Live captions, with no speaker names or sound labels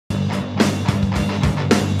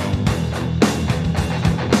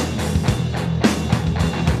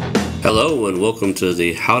Hello and welcome to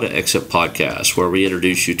the How to Exit podcast, where we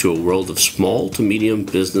introduce you to a world of small to medium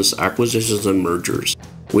business acquisitions and mergers.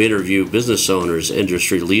 We interview business owners,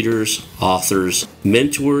 industry leaders, authors,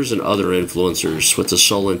 mentors, and other influencers with the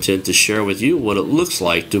sole intent to share with you what it looks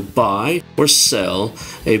like to buy or sell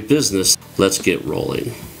a business. Let's get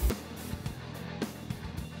rolling.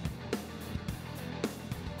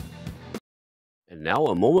 And now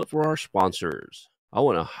a moment for our sponsors. I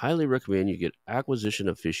want to highly recommend you get Acquisition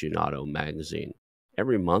Aficionado magazine.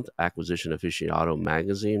 Every month, Acquisition Aficionado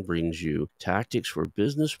magazine brings you tactics for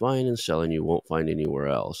business buying and selling you won't find anywhere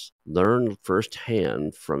else. Learn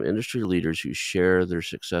firsthand from industry leaders who share their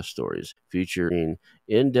success stories, featuring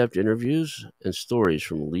in-depth interviews and stories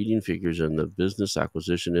from leading figures in the business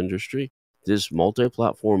acquisition industry. This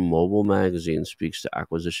multi-platform mobile magazine speaks to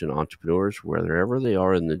acquisition entrepreneurs wherever they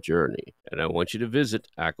are in the journey. And I want you to visit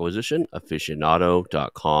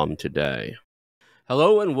acquisitionaficionado.com today.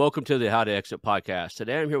 Hello and welcome to the How to Exit podcast.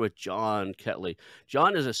 Today I'm here with John Kettley.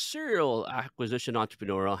 John is a serial acquisition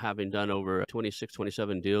entrepreneur, having done over 26,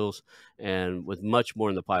 27 deals and with much more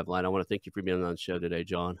in the pipeline. I want to thank you for being on the show today,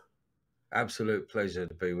 John. Absolute pleasure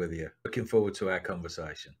to be with you. Looking forward to our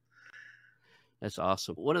conversation. That's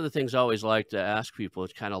awesome. One of the things I always like to ask people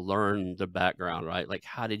is kind of learn the background, right? Like,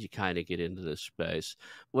 how did you kind of get into this space?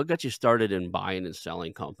 What got you started in buying and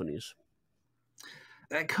selling companies?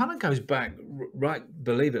 That kind of goes back, right,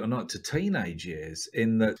 believe it or not, to teenage years,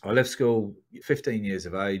 in that I left school 15 years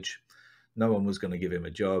of age. No one was going to give him a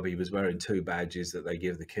job. He was wearing two badges that they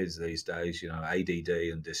give the kids these days, ADD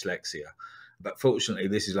and dyslexia. But fortunately,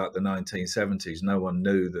 this is like the 1970s. No one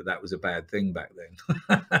knew that was a bad thing back then.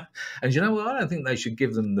 And you know what? I don't think they should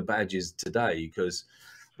give them the badges today because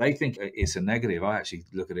they think it's a negative. I actually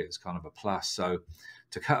look at it as kind of a plus. So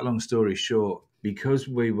to cut a long story short, because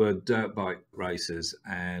we were dirt bike racers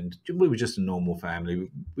and we were just a normal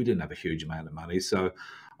family, we didn't have a huge amount of money. So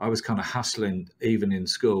I was kind of hustling even in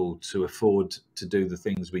school to afford to do the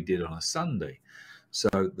things we did on a Sunday.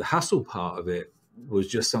 So the hustle part of it was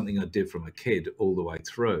just something I did from a kid all the way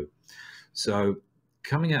through. So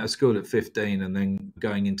coming out of school at 15 and then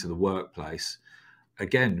going into the workplace,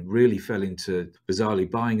 again, really fell into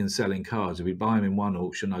bizarrely buying and selling cars. We'd buy them in one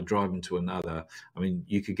auction, I'd drive them to another. I mean,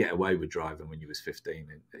 you could get away with driving when you was 15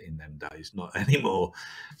 in them days, not anymore.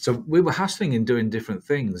 So we were hustling and doing different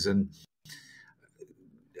things. And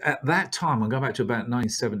at that time, I'm going back to about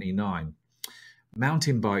 1979,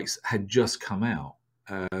 mountain bikes had just come out.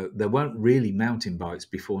 There weren't really mountain bikes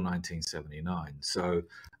before 1979. So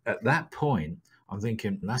at that point, I'm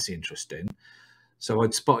thinking, that's interesting. So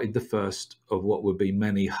I'd spotted the first of what would be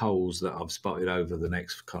many holes that I've spotted over the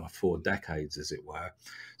next kind of 4 decades, as it were.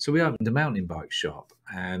 So we opened a mountain bike shop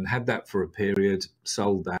and had that for a period,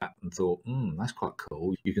 sold that and thought, that's quite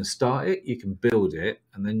cool. You can start it, you can build it,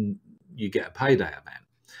 and then you get a payday amount.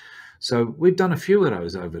 So we've done a few of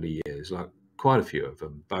those over the years, like quite a few of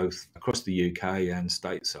them, both across the UK and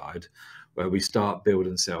stateside, where we start, build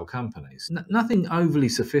and sell companies. Nothing overly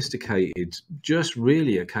sophisticated, just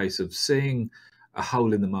really a case of seeing a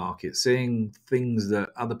hole in the market, seeing things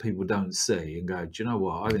that other people don't see and go, do you know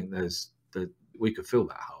what? I think we could fill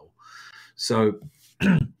that hole. So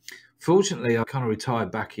fortunately, I kind of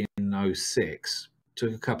retired back in 06,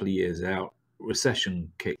 took a couple of years out,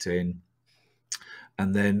 recession kicked in,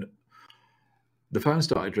 and then the phone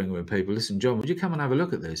started ringing with people. Listen, John, would you come and have a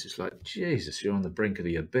look at this? It's like, Jesus, you're on the brink of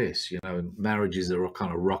the abyss. Marriages are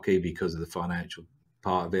kind of rocky because of the financial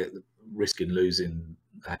part of it, risking losing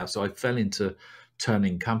the house. So I fell into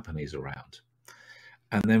turning companies around.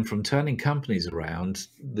 And then from turning companies around,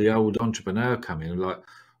 the old entrepreneur come in like,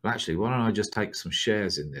 well, actually, why don't I just take some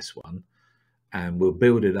shares in this one and we'll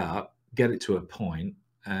build it up, get it to a point.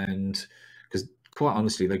 And because quite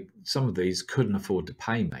honestly, some of these couldn't afford to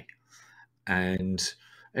pay me. And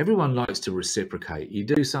everyone likes to reciprocate. You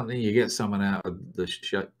do something, you get someone out of the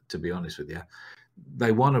show, to be honest with you.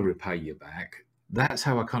 They want to repay you back. That's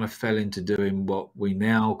how I kind of fell into doing what we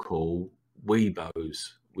now call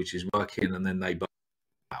Weebos, which is working and then they buy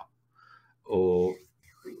out. Or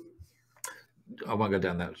I won't go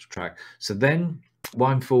down that track. So then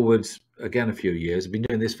wind forward again a few years. I've been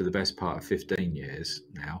doing this for the best part of 15 years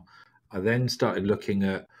now. I then started looking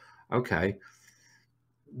at, okay,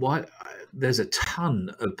 there's a ton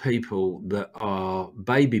of people that are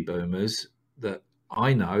baby boomers that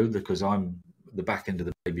I know because I'm the back end of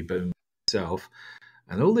the baby boom myself,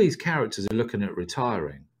 and all these characters are looking at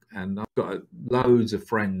retiring. And I've got loads of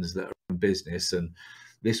friends that are in business, and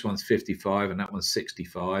this one's 55 and that one's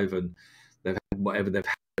 65, and they've had whatever they've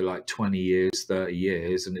had for like 20 years, 30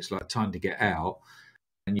 years, and it's like time to get out.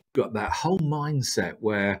 And you've got that whole mindset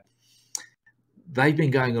where they've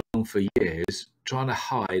been going along on for years trying to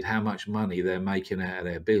hide how much money they're making out of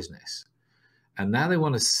their business. And now they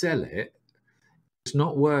want to sell it. It's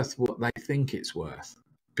not worth what they think it's worth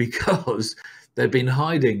because they've been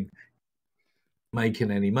hiding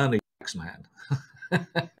making any money, man.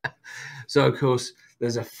 So, of course,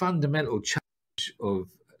 there's a fundamental change of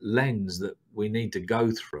lens that we need to go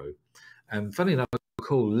through. And funny enough, I got a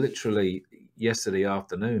call literally yesterday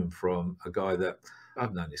afternoon from a guy that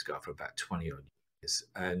I've known this guy for about 20 odd years.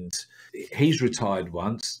 And he's retired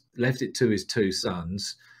once, left it to his two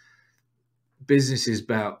sons. Business is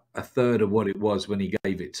about a third of what it was when he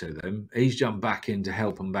gave it to them. He's jumped back in to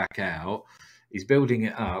help them back out. He's building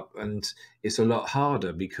it up, and it's a lot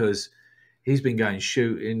harder because he's been going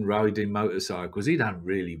shooting, riding motorcycles. He don't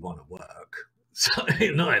really want to work, so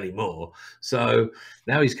not anymore. So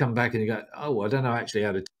now he's come back and he goes, oh, I don't know actually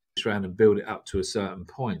how to turn this around and build it up to a certain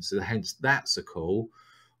point. So hence that's a call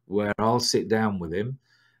where I'll sit down with him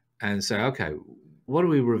and say, okay, what are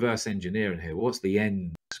we reverse engineering here? What's the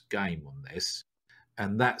end game on this?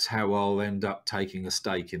 And that's how I'll end up taking a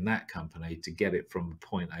stake in that company to get it from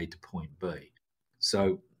point A to point B.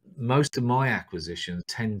 So most of my acquisitions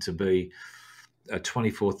tend to be a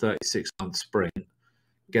 24, 36-month sprint,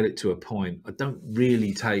 get it to a point. I don't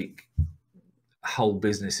really take whole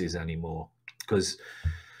businesses anymore because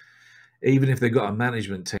even if they've got a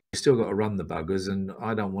management team, you still got to run the buggers, and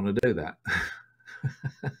I don't want to do that.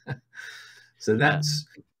 So that's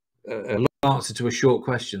a long answer to a short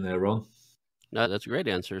question there, Ron. No, that's a great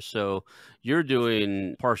answer. So you're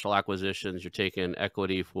doing partial acquisitions. You're taking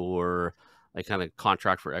equity for a kind of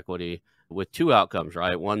contract for equity with two outcomes,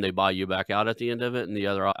 right? One, they buy you back out at the end of it, and the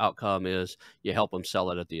other outcome is you help them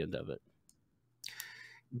sell it at the end of it.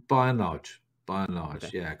 By and large, okay.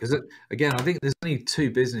 Yeah. Because again, I think there's only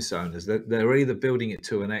two business owners that they're either building it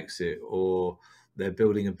to an exit or they're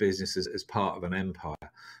building a business as part of an empire.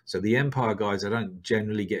 So the empire guys, I don't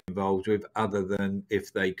generally get involved with other than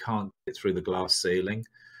if they can't get through the glass ceiling.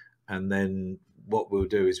 And then what we'll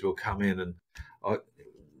do is we'll come in and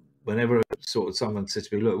whenever sort of someone says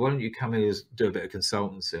to me, look, why don't you come in and do a bit of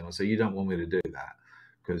consultancy? And I say, you don't want me to do that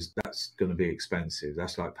because that's going to be expensive.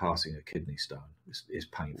 That's like passing a kidney stone. It's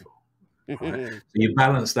painful. Right? So you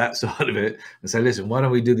balance that side of it and say, listen, why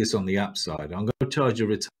don't we do this on the upside? I'm going to charge a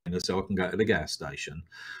retainer so I can go to the gas station,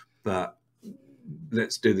 but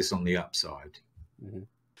let's do this on the upside. Mm-hmm.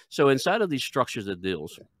 So inside of these structures of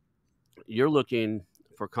deals, you're looking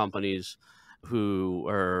for companies who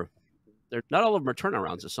are, they're not all of them are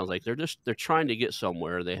turnarounds. It sounds like they're trying to get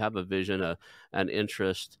somewhere. They have a vision, an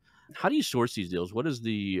interest. How do you source these deals? What is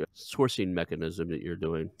the sourcing mechanism that you're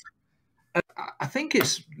doing? I think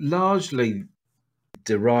it's largely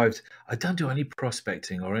derived. I don't do any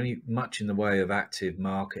prospecting or any much in the way of active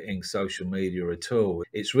marketing, social media at all.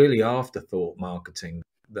 It's really afterthought marketing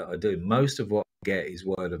that I do. Most of what I get is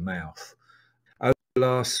word of mouth. Over the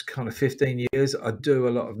last kind of 15 years, I do a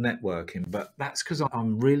lot of networking, but that's because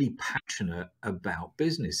I'm really passionate about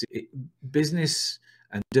business. Business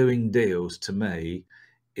and doing deals to me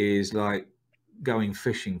is like going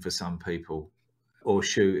fishing for some people, or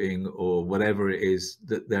shooting, or whatever it is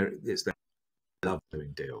that it's their love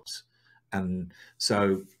doing deals. And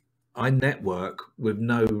so I network with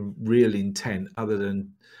no real intent other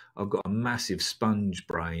than I've got a massive sponge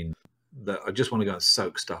brain that I just want to go and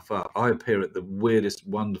soak stuff up. I appear at the weirdest,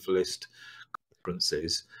 wonderfulest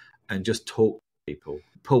conferences and just talk to people.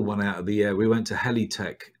 Pull one out of the air. We went to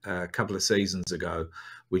Helitech a couple of seasons ago,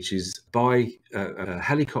 which is by a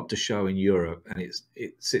helicopter show in Europe, and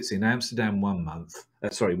it sits in Amsterdam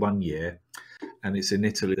 1 year, and it's in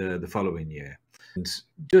Italy the following year. And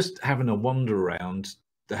just having a wander around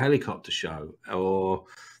the helicopter show or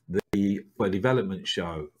the software development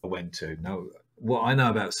show I went to. Now, what I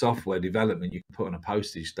know about software development, you can put on a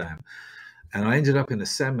postage stamp. And I ended up in a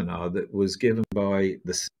seminar that was given by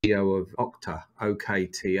the CEO of Okta,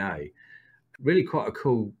 OKTA. Really quite a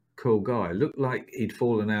cool guy. Looked like he'd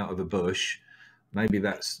fallen out of a bush. Maybe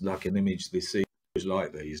that's like an image the CEOs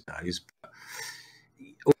like these days. But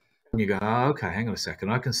you go, oh, okay, hang on a second.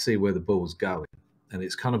 I can see where the ball's going. And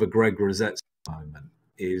it's kind of a Greg Rosette moment,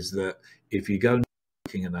 is that if you go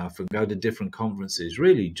networking enough and go to different conferences,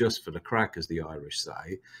 really just for the crack, as the Irish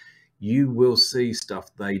say, you will see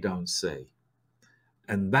stuff they don't see.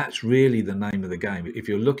 And that's really the name of the game. If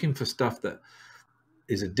you're looking for stuff that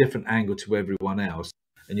is a different angle to everyone else,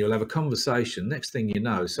 and you'll have a conversation, next thing you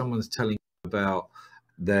know, someone's telling you about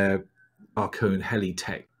their Raccoon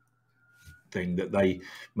Helitech thing, that they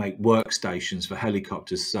make workstations for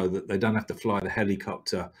helicopters so that they don't have to fly the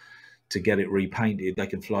helicopter to get it repainted. They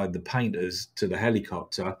can fly the painters to the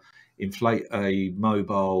helicopter, inflate a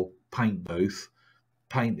mobile paint booth,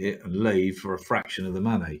 paint it and leave for a fraction of the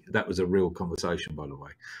money. That was a real conversation, by the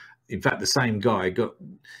way. In fact, the same guy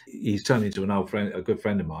he's turned into an old friend, a good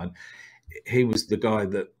friend of mine. He was the guy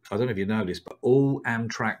that, I don't know if you know this, but all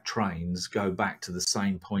Amtrak trains go back to the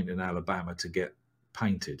same point in Alabama to get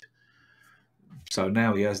painted. So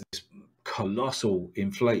now he has this colossal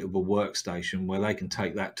inflatable workstation where they can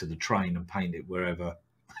take that to the train and paint it wherever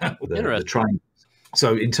the Interesting. train.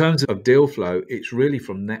 So in terms of deal flow, it's really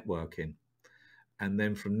from networking. And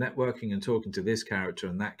then from networking and talking to this character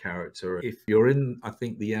and that character, if you're in, I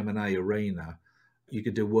think, the M&A arena, you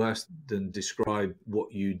could do worse than describe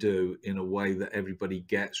what you do in a way that everybody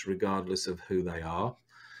gets, regardless of who they are.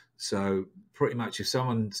 So pretty much if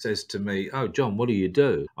someone says to me, "Oh, John, what do you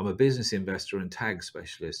do?" I'm a business investor and tag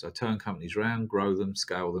specialist. I turn companies around, grow them,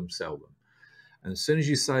 scale them, sell them. And as soon as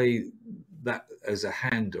you say that as a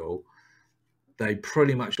handle, they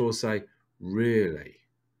pretty much all say, "Really?"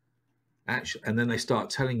 Actually, and then they start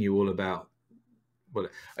telling you all about, well,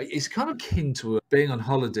 it's kind of akin to being on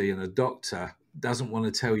holiday and a doctor doesn't want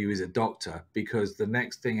to tell you he's a doctor because the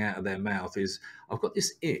next thing out of their mouth is, "I've got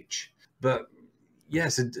this itch." But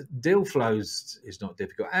yes, deal flows is not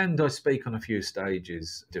difficult. And I speak on a few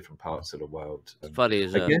stages, different parts of the world. It's funny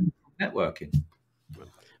is Again, networking.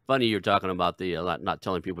 funny you're talking about the not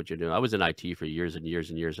telling people what you're doing. I was in IT for years and years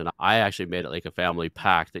and years, and I actually made it like a family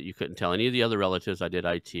pact that you couldn't tell any of the other relatives I did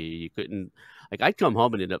IT. You couldn't, like, I'd come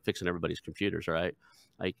home and end up fixing everybody's computers, right?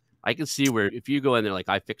 Like, I can see where if you go in there, like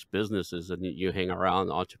I fix businesses and you hang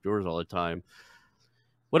around entrepreneurs all the time,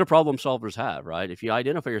 what do problem solvers have, right? If you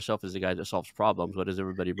identify yourself as the guy that solves problems, what does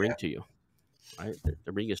everybody bring Yeah, to you? Right?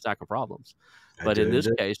 They bring you a stack of problems. I But in do this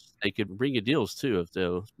indeed. case, they could bring you deals too. If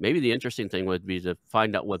the maybe the interesting thing would be to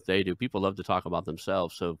find out what they do. People love to talk about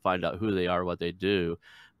themselves, so find out who they are, what they do,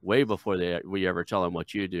 way before we ever tell them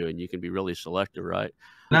what you do, and you can be really selective, right?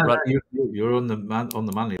 No, Run, you're on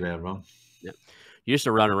the money there, Ron. yeah. Used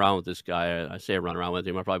to run around with this guy. I say I run around with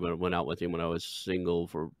him. I probably went out with him when I was single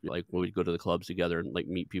for like when we'd go to the clubs together and like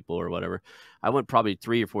meet people or whatever. I went probably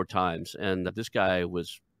 3 or 4 times, and this guy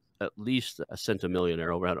was at least a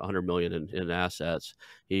centimillionaire, over 100 million in assets.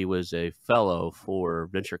 He was a fellow for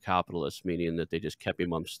venture capitalists, meaning that they just kept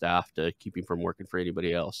him on staff to keep him from working for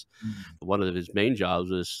anybody else. Mm. One of his main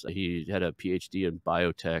jobs was he had a PhD in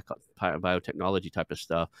biotechnology type of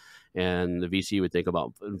stuff, and the VC would think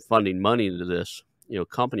about funding money into this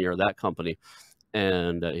company or that company,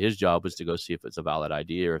 and his job was to go see if it's a valid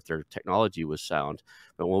idea or if their technology was sound.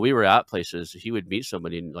 But when we were at places, he would meet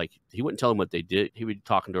somebody and like he wouldn't tell them what they did. He would be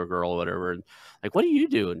talking to a girl or whatever, and like, "What do you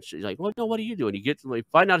do?" And she's like, "Well, no, what do you do?" And you get to like,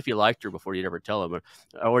 find out if you liked her before you'd ever tell him,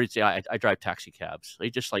 or he'd say, "I drive taxi cabs."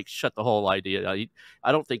 He just like shut the whole idea.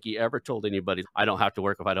 I don't think he ever told anybody, "I don't have to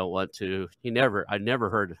work if I don't want to." I never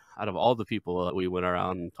heard out of all the people that we went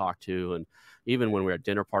around and talked to, and even when we were at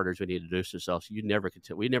dinner parties when he introduced himself, you never could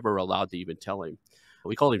tell. We never were allowed to even tell him.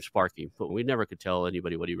 We called him Sparky, but we never could tell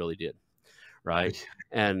anybody what he really did, right?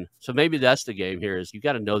 And so maybe that's the game here is you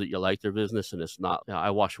got to know that you like their business and it's not,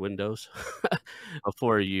 I wash windows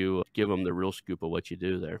before you give them the real scoop of what you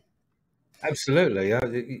do there. Absolutely.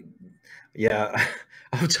 Yeah.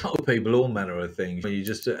 I've told people all manner of things. When you're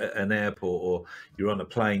just at an airport or you're on a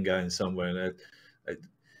plane going somewhere, and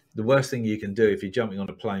the worst thing you can do if you're jumping on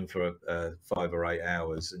a plane for 5 or 8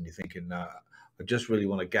 hours and you're thinking, "No, I just really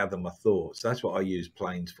want to gather my thoughts." That's what I use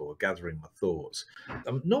planes for, gathering my thoughts.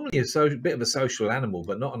 I'm normally a bit of a social animal,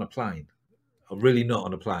 but not on a plane. I'm really not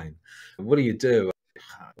on a plane. What do you do?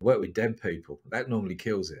 I work with dead people. That normally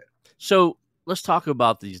kills it. So let's talk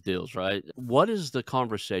about these deals, right? What is the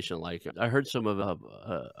conversation like? I heard some of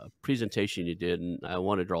a presentation you did, and I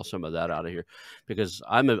want to draw some of that out of here because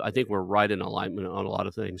I think we're right in alignment on a lot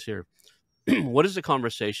of things here. What does the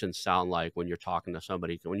conversation sound like when you're talking to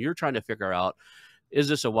somebody? When you're trying to figure out, is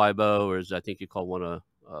this a YBO or is I think you call one a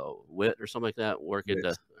WIT or something like that? Work into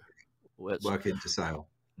It's WITs, work into sale.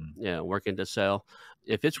 Mm. yeah, work into sale.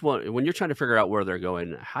 If it's one when you're trying to figure out where they're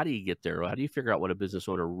going, how do you get there? How do you figure out what a business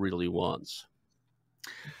owner really wants?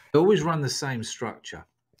 I always run the same structure.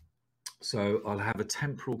 So I'll have a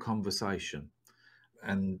temporal conversation,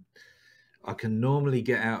 and I can normally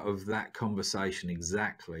get out of that conversation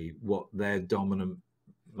exactly what their dominant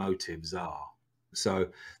motives are. So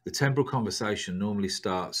the temporal conversation normally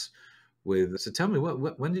starts with, "So tell me,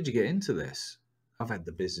 when did you get into this?" "I've had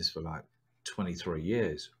the business for like 23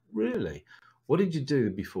 years. "Really? What did you do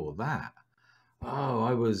before that?" "Oh,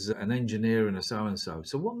 I was an engineer in a so and so."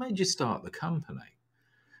 "So what made you start the company?"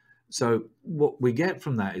 So what we get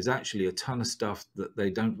from that is actually a ton of stuff that they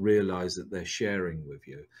don't realize that they're sharing with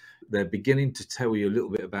you. They're beginning to tell you a little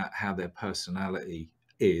bit about how their personality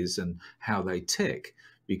is and how they tick.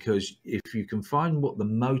 because if you can find what the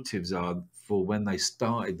motives are for when they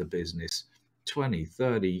started the business 20,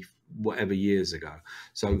 30, whatever years ago.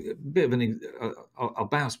 So a bit of I'll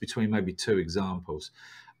bounce between maybe two examples.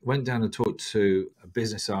 Went down and talked to a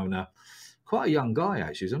business owner, quite a young guy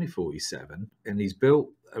actually, he's only 47, and he's built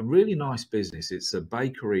a really nice business. It's a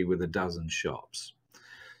bakery with a dozen shops.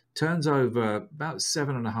 Turns over about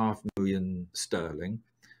 7.5 million sterling,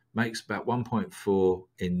 makes about 1.4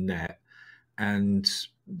 in net. And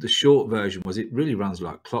the short version was it really runs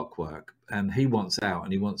like clockwork, and he wants out,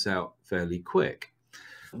 and he wants out fairly quick.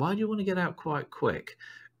 Why do you want to get out quite quick?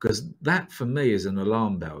 Because that for me is an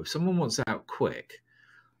alarm bell. If someone wants out quick,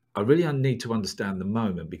 I really need to understand the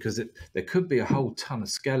moment, because there could be a whole ton of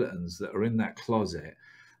skeletons that are in that closet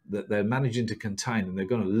that they're managing to contain, and they're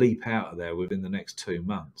going to leap out of there within the next 2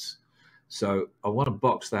 months. So I want to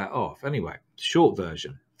box that off. Anyway, short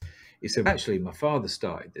version. He said, actually, my father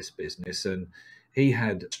started this business and he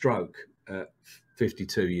had a stroke at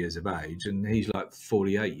 52 years of age, and he's like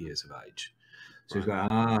 48 years of age. So he's like,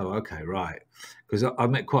 oh, okay, right. Because I've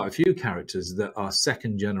met quite a few characters that are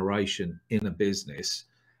second generation in a business,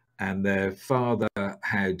 and their father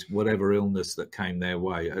had whatever illness that came their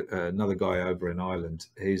way. Another guy over in Ireland,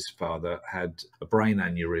 his father had a brain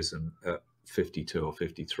aneurysm at 52 or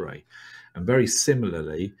 53. And very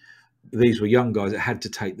similarly, these were young guys that had to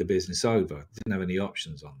take the business over, didn't have any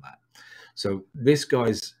options on that. So this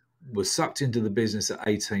guy's was sucked into the business at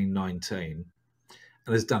 18, 19,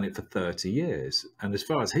 and has done it for 30 years. And as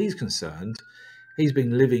far as he's concerned, he's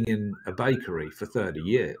been living in a bakery for 30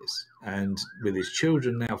 years. And with his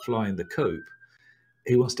children now flying the coop,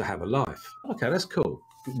 he wants to have a life. Okay, that's cool.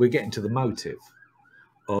 We're getting to the motive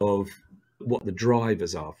of what the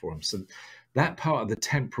drivers are for him. So that part of the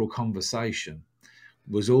temporal conversation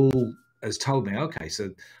was all has told me, okay,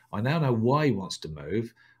 so I now know why he wants to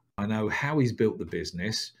move. I know how he's built the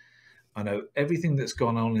business. I know everything that's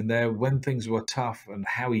gone on in there, when things were tough and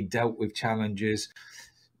how he dealt with challenges.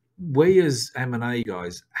 We as M&A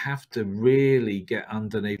guys have to really get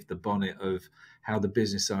underneath the bonnet of how the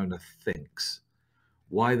business owner thinks,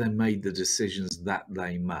 why they made the decisions that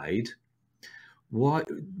they made. Why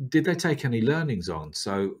did they take any learnings on?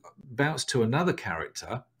 So bounce to another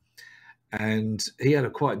character, and he had a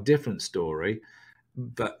quite different story,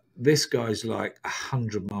 but this guy's like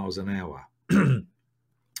 100 miles an hour.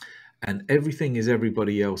 And everything is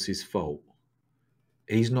everybody else's fault.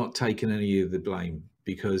 He's not taking any of the blame,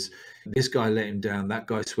 because this guy let him down, that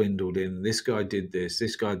guy swindled him, this guy did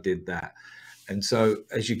this guy did that. And so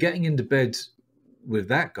as you're getting into bed with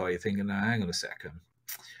that guy, you're thinking, now, hang on a second.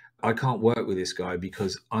 I can't work with this guy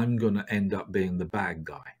because I'm going to end up being the bad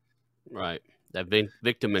guy. Right. That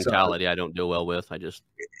victim mentality I don't do well with.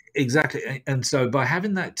 Exactly. And so by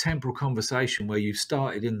having that temporal conversation where you've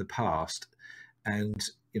started in the past, and,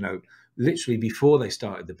 you know, literally before they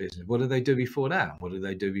started the business, what did they do before that? What did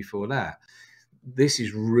they do before that? This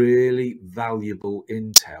is really valuable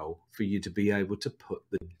intel for you to be able to put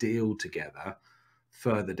the deal together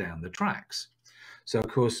further down the tracks. So, of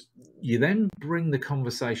course, you then bring the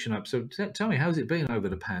conversation up. So tell me, how's it been over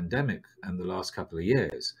the pandemic and the last couple of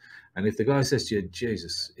years? And if the guy says to you,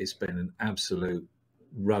 Jesus, it's been an absolute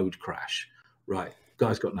road crash, right?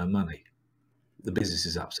 Guy's got no money. The business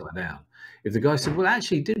is upside down. If the guy said, well,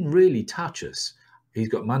 actually, it didn't really touch us. He's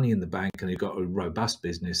got money in the bank and he's got a robust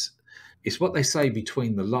business. It's what they say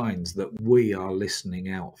between the lines that we are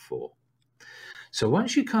listening out for. So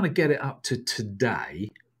once you kind of get it up to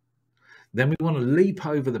today, then we want to leap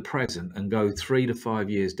over the present and go 3 to 5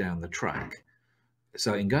 years down the track.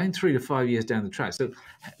 So in going 3 to 5 years down the track, so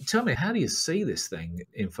tell me, how do you see this thing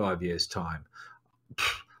in 5 years' time?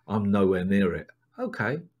 I'm nowhere near it.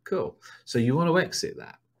 Okay, cool. So you want to exit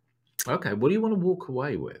that. Okay, what do you want to walk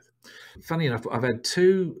away with? Funny enough, I've had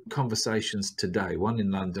 2 conversations today, one in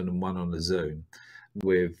London and one on the Zoom,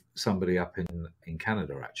 with somebody up in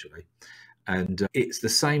Canada, actually. And it's the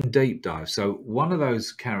same deep dive. So one of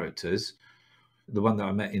those characters, the one that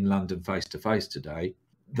I met in London face-to-face today,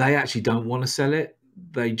 they actually don't want to sell it.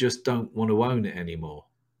 They just don't want to own it anymore.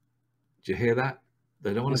 Do you hear that?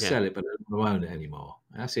 They don't want to sell it, but they don't want to own it anymore.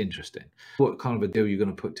 That's interesting. What kind of a deal you're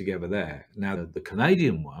going to put together there? Now, the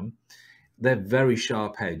Canadian one, they're very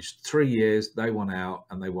sharp-edged. 3 years, they want out,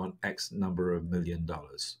 and they want X number of $1 million.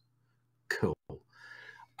 Cool.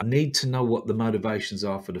 I need to know what the motivations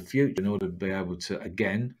are for the future in order to be able to,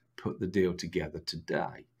 again, put the deal together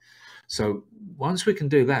today. So once we can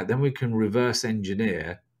do that, then we can reverse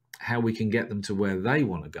engineer how we can get them to where they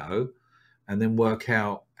want to go, and then work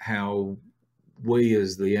out how we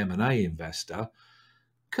as the M&A investor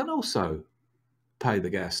can also pay the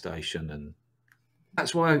gas station and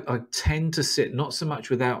That's why I tend to sit not so much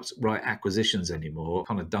with outright acquisitions anymore. I've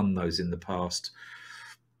kind of done those in the past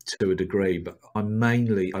to a degree, but I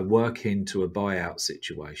work into a buyout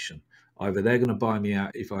situation. Either they're going to buy me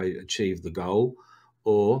out if I achieve the goal,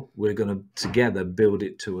 or we're going to together build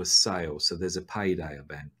it to a sale. So there's a payday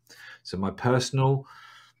event. So my personal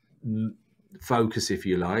focus, if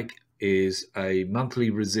you like, is a monthly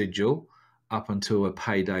residual up until a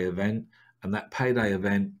payday event. And that payday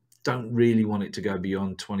event, don't really want it to go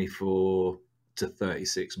beyond 24 to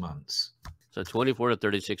 36 months. So 24 to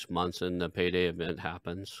 36 months and the payday event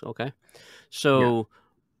happens. Okay. Yeah. So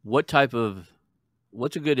what's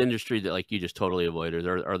a good industry that like you just totally avoid?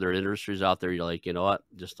 Are there industries out there you're like, you know what,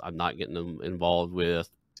 just I'm not getting them involved with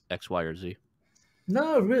X, Y, or Z?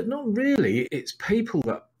 No, not really. It's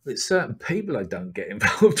certain people I don't get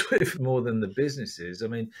involved with more than the businesses. I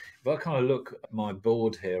mean, if I kind of look at my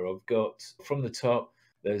board here, I've got from the top,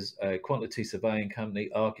 there's a quantity surveying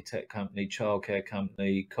company, architect company, childcare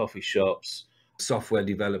company, coffee shops, software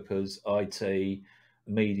developers, IT,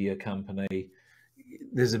 media company.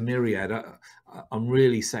 There's a myriad. I'm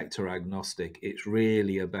really sector agnostic. It's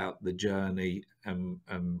really about the journey and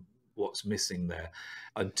what's missing there.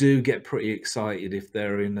 I do get pretty excited if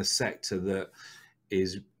they're in a sector that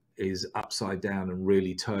is upside down and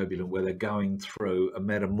really turbulent, where they're going through a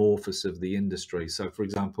metamorphosis of the industry. So, for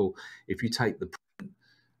example, if you take the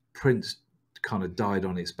print kind of died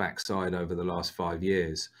on its backside over the last 5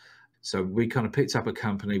 years. So we kind of picked up a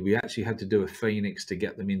company. We actually had to do a phoenix to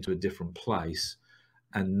get them into a different place.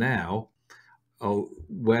 And now,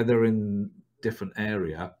 where they're in different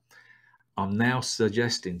area, I'm now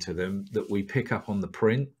suggesting to them that we pick up on the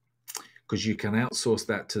print, because you can outsource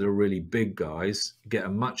that to the really big guys, get a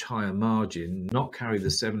much higher margin, not carry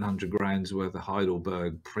the 700 grand's worth of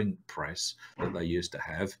Heidelberg print press that they used to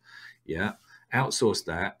have. Yeah, outsource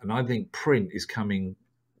that. And I think print is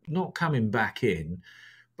not coming back in,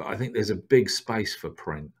 but I think there's a big space for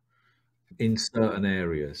print in certain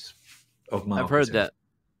areas of I've heard marketing. that.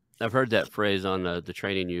 I've heard that phrase on the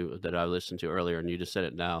training that I listened to earlier, and you just said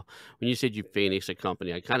it now. When you said you phoenix a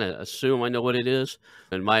company, I kind of assume I know what it is,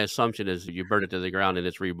 and my assumption is you burn it to the ground and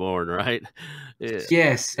it's reborn, right? Yeah.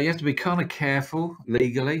 Yes, you have to be kind of careful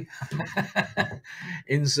legally,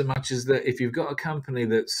 in so much as that if you've got a company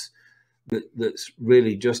that's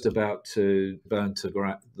really just about to burn to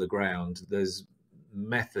the ground, there's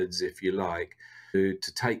methods, if you like, to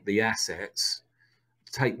take the assets,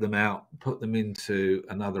 take them out, put them into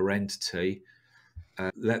another entity,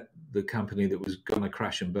 let the company that was going to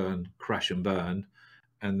crash and burn,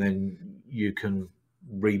 and then you can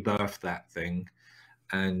rebirth that thing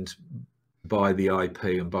and buy the IP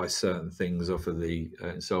and buy certain things off of the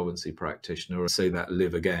insolvency practitioner and see that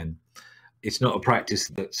live again. It's not a practice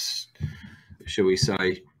that's, shall we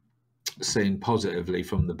say, seen positively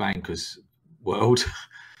from the bankers world,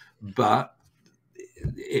 but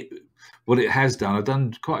what it has done, I've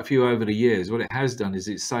done quite a few over the years. What it has done is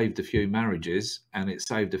it saved a few marriages and it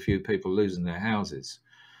saved a few people losing their houses.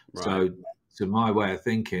 Right. So, to my way of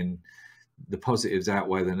thinking, the positives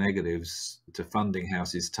outweigh the negatives to funding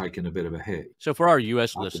houses taking a bit of a hit. So for our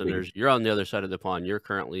U.S. After being listeners, you're on the other side of the pond. You're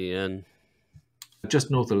currently in.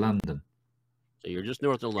 just north of London So you're just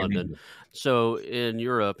north of in London. England. So in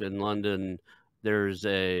Europe, in London, there's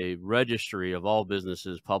a registry of all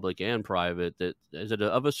businesses, public and private, that is it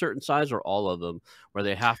of a certain size or all of them, where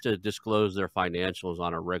they have to disclose their financials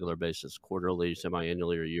on a regular basis, quarterly,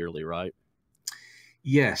 semi-annually, or yearly, right?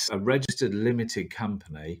 Yes, a registered limited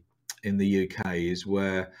company in the UK is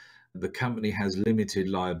where the company has limited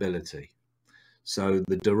liability. So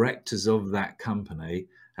the directors of that company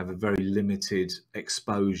have a very limited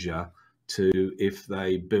exposure to, if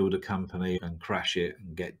they build a company and crash it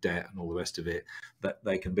and get debt and all the rest of it, that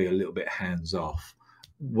they can be a little bit hands off.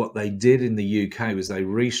 What they did in the UK was they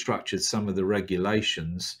restructured some of the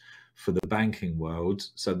regulations for the banking world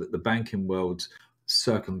so that the banking world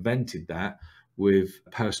circumvented that with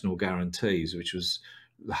personal guarantees, which was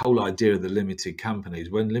the whole idea of the limited companies.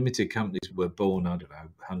 When limited companies were born, I don't know,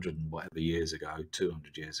 100 and whatever years ago,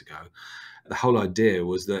 200 years ago, the whole idea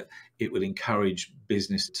was that it would encourage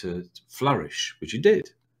business to flourish, which it did.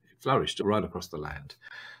 It flourished right across the land.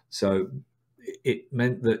 So it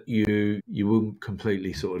meant that you wouldn't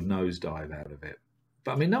completely sort of nosedive out of it.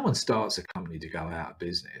 But I mean, no one starts a company to go out of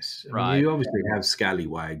business. I mean, Right. you obviously have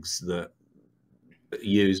scallywags that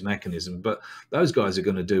use mechanism, but those guys are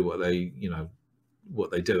going to do what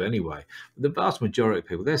they do anyway. The vast majority of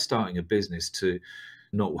people, they're starting a business to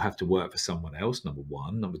not have to work for someone else, number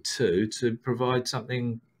one. Number two, to provide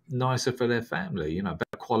something nicer for their family, better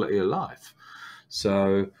quality of life.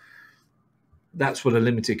 So That's what a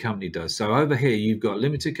limited company does. So over here, you've got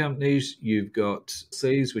limited companies, you've got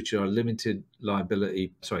Cs, which are LLPs,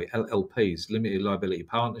 limited liability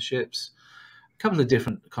partnerships, a couple of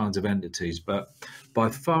different kinds of entities. But by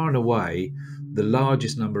far and away, the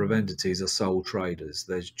largest number of entities are sole traders.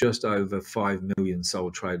 There's just over 5 million sole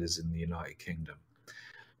traders in the United Kingdom.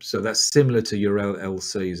 So that's similar to your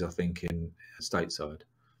LLCs, I think, in stateside.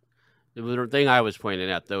 The thing I was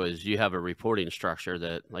pointing at, though, is you have a reporting structure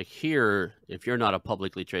that, like here, if you're not a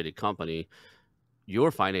publicly traded company,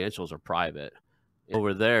 your financials are private.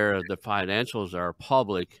 Over there, the financials are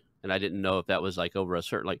public, and I didn't know if that was like over a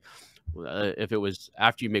certain, like, if it was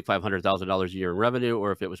after you make $500,000 a year in revenue,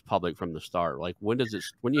 or if it was public from the start. Like, when do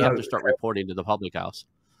you have to start reporting to the public house?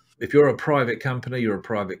 If you're a private company, you're a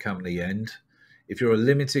private company end. If you're a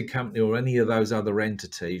limited company or any of those other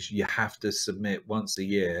entities, you have to submit once a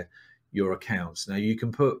year your accounts. Now, you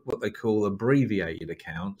can put what they call abbreviated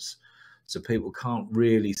accounts, so people can't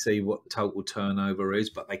really see what total turnover is,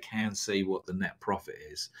 but they can see what the net profit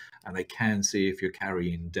is, and they can see if you're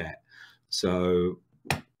carrying debt. So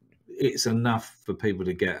it's enough for people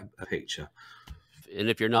to get a picture. And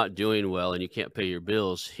if you're not doing well and you can't pay your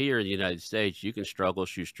bills here in the United States, you can struggle,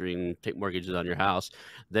 shoestring, take mortgages on your house.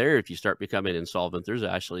 There, if you start becoming insolvent, there's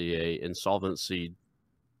actually a insolvency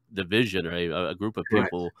division, or a group of Correct.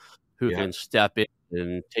 people who Yeah. can step in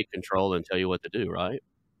and take control and tell you what to do, right?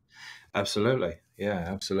 Absolutely. Yeah,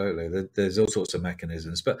 absolutely. There's all sorts of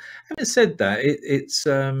mechanisms. But having said that,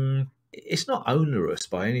 it's not onerous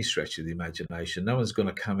by any stretch of the imagination. No one's going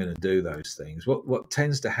to come in and do those things. What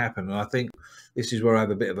tends to happen, and I think this is where I have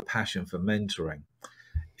a bit of a passion for mentoring,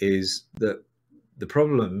 is that the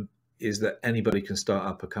problem is that anybody can start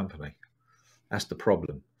up a company. That's the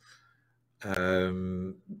problem.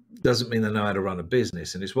 Doesn't mean they know how to run a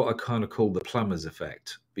business. And it's what I kind of call the plumber's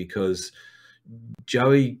effect, because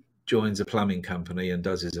Joey joins a plumbing company and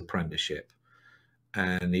does his apprenticeship,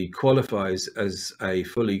 and he qualifies as a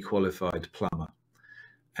fully qualified plumber,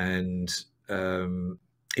 and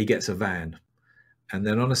he gets a van, and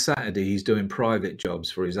then on a Saturday he's doing private jobs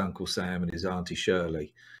for his Uncle Sam and his Auntie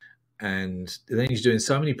Shirley, and then he's doing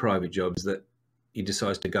so many private jobs that he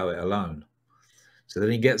decides to go it alone. So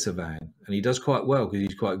then he gets a van, and he does quite well because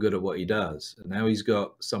he's quite good at what he does, and now he's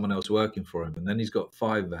got someone else working for him, and then he's got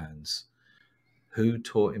 5 vans. Who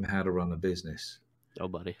taught him how to run a business?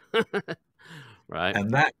 Nobody. Right.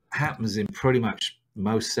 And that happens in pretty much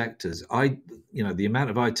most sectors. The amount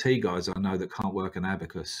of IT guys I know that can't work an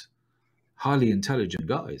abacus, highly intelligent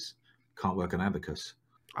guys, can't work an abacus.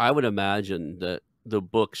 I would imagine that the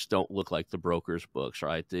books don't look like the broker's books,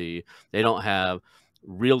 right? They don't have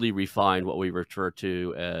really refined what we refer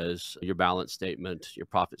to as your balance statement, your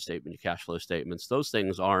profit statement, your cash flow statements. Those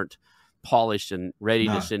things aren't polished and ready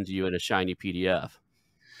to No. send to you in a shiny PDF.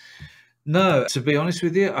 No, to be honest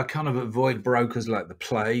with you, I kind of avoid brokers like the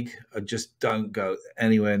plague. I just don't go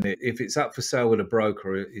anywhere near. If it's up for sale with a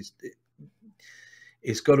broker,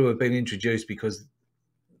 it's got to have been introduced, because,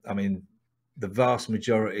 I mean, the vast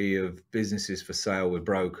majority of businesses for sale with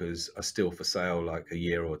brokers are still for sale like a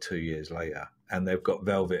year or 2 years later, and they've got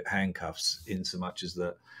velvet handcuffs, in so much as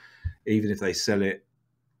that even if they sell it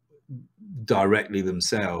directly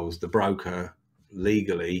themselves, the broker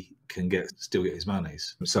legally can still get his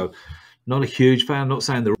monies. So not a huge fan. I'm not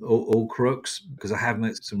saying they're all crooks, because I have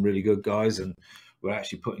met some really good guys, and we're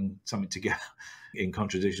actually putting something together in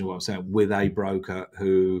contradiction to what I'm saying, with a broker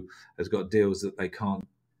who has got deals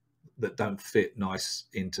that don't fit nice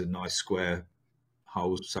into nice square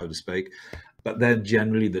holes, so to speak. But they're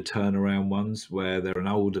generally the turnaround ones, where they're an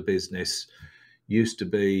older business, used to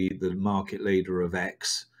be the market leader of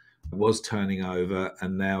X, was turning over,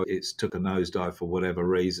 and now it's took a nosedive for whatever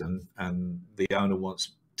reason, and the owner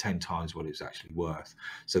wants 10 times what it's actually worth.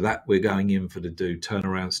 So that we're going in for to do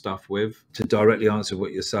turnaround stuff with. To directly answer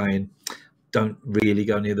what you're saying, don't really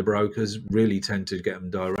go near the brokers, really tend to get them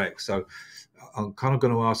direct. So I'm kind of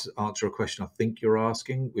going to answer a question I think you're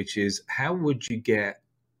asking, which is, how would you get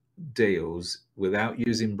deals without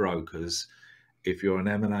using brokers if you're an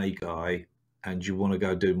M&A guy and you want to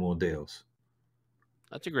go do more deals?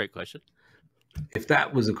 That's a great question. If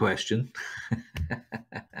that was a question,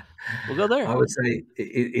 We'll go there. I would say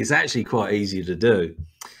it's actually quite easy to do.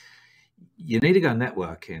 You need to go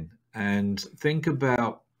networking and think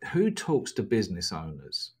about who talks to business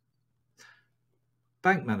owners.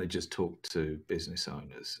 Bank managers talk to business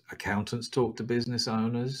owners. Accountants talk to business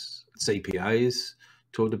owners. CPAs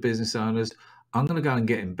talk to business owners. I'm going to go and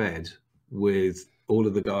get in bed with all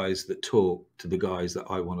of the guys that talk to the guys that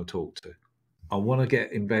I want to talk to. I want to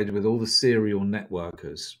get in bed with all the serial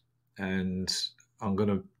networkers, and I'm going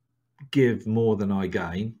to give more than I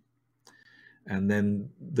gain. And then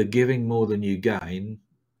the giving more than you gain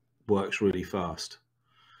works really fast.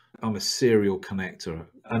 I'm a serial connector,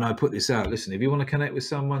 and I put this out. Listen, if you want to connect with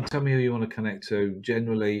someone, tell me who you want to connect to.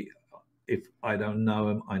 Generally, if I don't know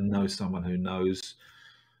them, I know someone who knows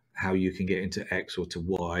how you can get into X or to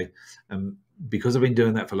Y. And because I've been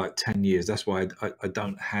doing that for like 10 years, that's why I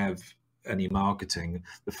don't have any marketing.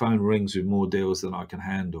 The phone rings with more deals than I can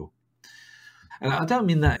handle. And I don't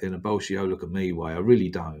mean that in a bullshit, oh, look at me way. I really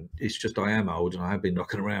don't. It's just I am old and I have been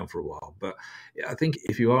knocking around for a while. But I think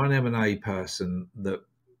if you are an M&A person that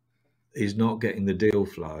is not getting the deal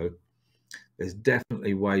flow, there's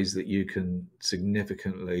definitely ways that you can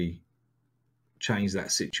significantly change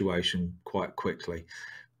that situation quite quickly.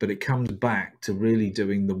 But it comes back to really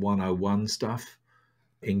doing the 101 stuff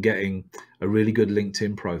in getting a really good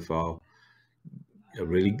LinkedIn profile, a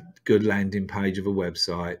really good landing page of a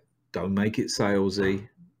website. Don't make it salesy.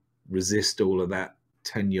 Resist all of that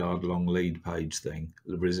 10-yard long lead page thing.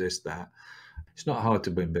 Resist that. It's not hard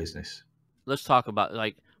to win business. Let's talk about,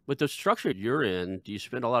 like, with the structure you're in, do you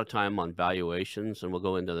spend a lot of time on valuations? And we'll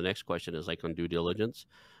go into the next question is like on due diligence.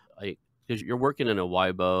 Like, because you're working in a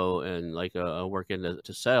YBO and like working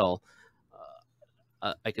to sell,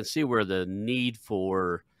 I can see where the need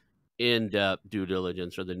for in-depth due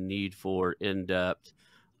diligence or the need for in-depth,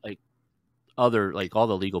 like other, like all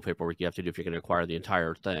the legal paperwork you have to do if you're going to acquire the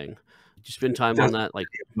entire thing. Do you spend time on That's that? Like,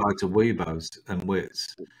 like to Weebos and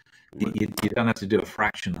Wits. You don't have to do a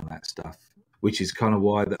fraction on that stuff, which is kind of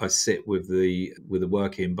why I sit with the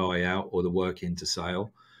work-in buyout or the work-in to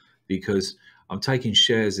sale, because I'm taking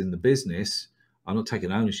shares in the business. I'm not taking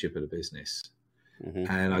ownership of the business.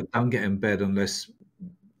 And I don't get in bed unless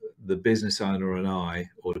the business owner and I,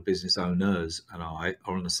 or the business owners and I,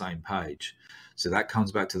 are on the same page. So that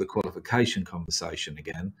comes back to the qualification conversation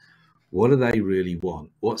again. What do they really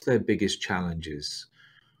want? What's their biggest challenges?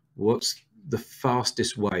 What's the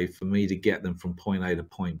fastest way for me to get them from point A to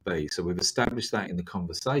point B? So we've established that in the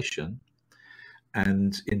conversation.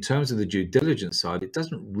 And in terms of the due diligence side, it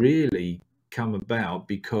doesn't really come about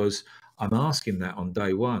because I'm asking that on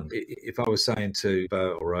day one. If I was saying to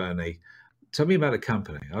Bert or Ernie, tell me about a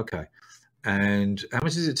company. Okay. And how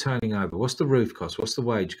much is it turning over? What's the roof cost? What's the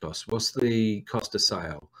wage cost? What's the cost of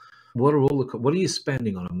sale? What are you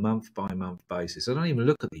spending on a month by month basis? I don't even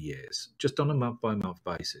look at the years, just on a month by month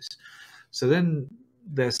basis. So then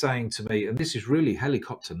they're saying to me, and this is really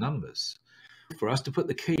helicopter numbers, for us to put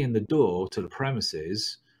the key in the door to the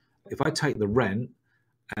premises, if I take the rent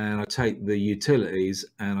and I take the utilities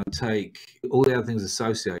and I take all the other things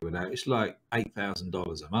associated with that, it's like $8,000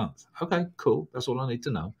 a month. Okay, cool. That's all I need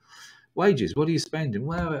to know. Wages, what are you spending?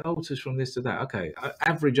 Well, it alters from this to that. Okay,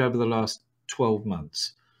 average over the last 12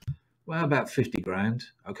 months. Well, about 50 grand.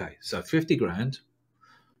 Okay, so 50 grand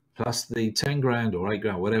plus the 10 grand or 8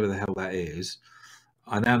 grand, whatever the hell that is.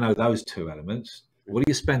 I now know those two elements. What do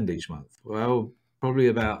you spend each month? Well, probably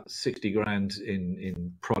about 60 grand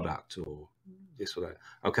in product or this or that.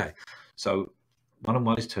 Okay, so 1 and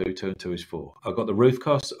 1 is 2, 2 and 2 is 4. I've got the roof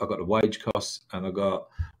costs, I've got the wage costs, and I've got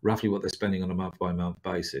roughly what they're spending on a month by month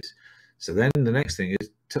basis. So then the next thing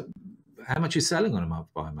is how much is selling on a month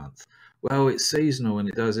by month? Well, it's seasonal and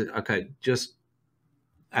it does it. Okay, just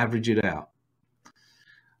average it out.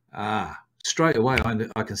 Straight away,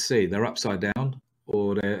 I can see they're upside down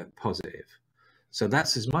or they're positive. So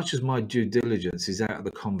that's as much as my due diligence is out of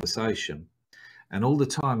the conversation. And all the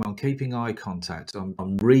time I'm keeping eye contact.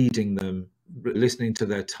 I'm reading them, listening to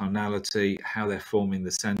their tonality, how they're forming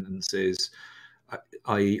the sentences,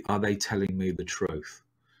 i.e., are they telling me the truth?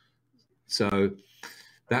 So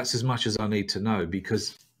that's as much as I need to know,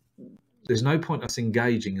 because there's no point us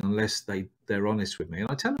engaging unless they're honest with me. And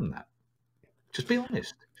I tell them that. Just be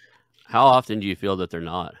honest. how often do you feel that they're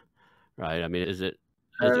not? Right? I mean, is it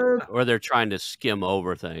or they're trying to skim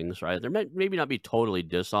over things, right? They maybe not be totally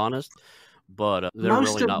dishonest, but they're Most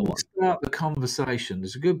really of not them one. start the conversation.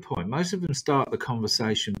 There's a good point. Most of them start the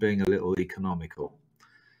conversation being a little economical.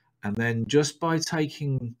 And then just by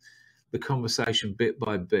taking the conversation bit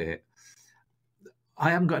by bit,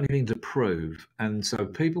 I haven't got anything to prove. And so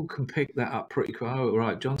people can pick that up pretty quick. Oh,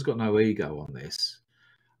 right, John's got no ego on this.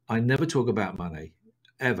 I never talk about money,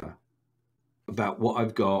 ever, about what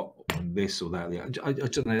I've got on this or that. I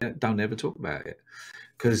just don't ever talk about it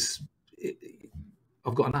because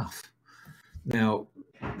I've got enough. Now,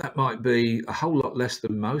 that might be a whole lot less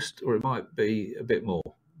than most, or it might be a bit more,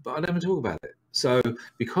 but I never talk about it. So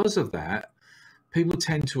because of that, people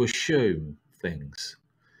tend to assume things.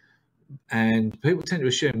 And people tend to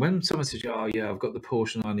assume when someone says, oh, yeah, I've got the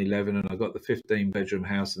Porsche 911 and I've got the 15-bedroom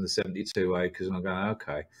house and the 72 acres, and I'm going,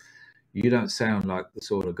 okay, you don't sound like the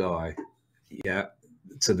sort of guy. Yeah,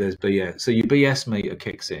 So there's BS. So your BS meter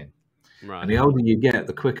kicks in, and Right. the older you get,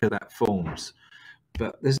 the quicker that forms.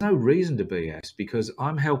 But there's no reason to BS because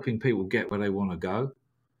I'm helping people get where they want to go.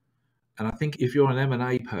 And I think if you're an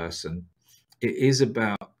M&A person, it is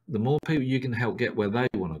about the more people you can help get where they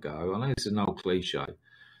want to go. I know it's an old cliche.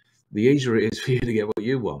 The easier it is for you to get what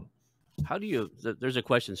you want. How do you? There's a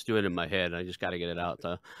question stewing in my head. I just got to get it out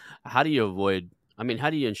though. How do you avoid? I mean, how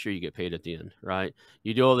do you ensure you get paid at the end? Right?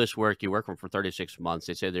 You do all this work. You work for 36 months.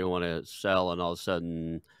 They say they want to sell, and all of a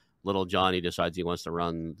sudden, little Johnny decides he wants to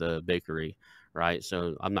run the bakery. Right?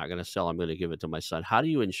 So I'm not going to sell. I'm going to give it to my son. How do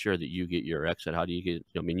you ensure that you get your exit? How do you get?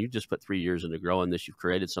 I mean, you just put 3 years into growing this. You've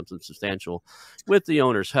created something substantial with the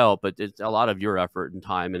owner's help, but it's a lot of your effort and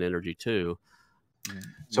time and energy too.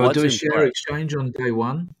 So I do What's a in share play? exchange on day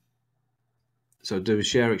one.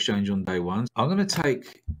 I'm going to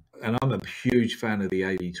take, and I'm a huge fan of the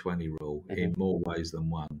 80-20 rule Mhm. in more ways than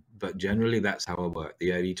one, but generally that's how I work,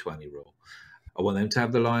 the 80-20 rule. I want them to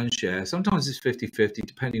have the lion's share. Sometimes it's 50-50,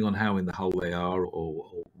 depending on how in the hole they are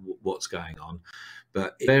or what's going on.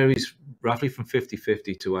 But it varies roughly from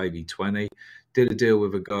 50-50 to 80-20. Did a deal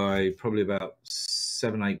with a guy probably about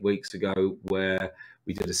 7-8 weeks ago where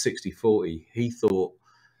we did a 60-40. He thought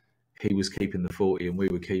he was keeping the 40 and we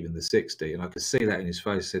were keeping the 60. And I could see that in his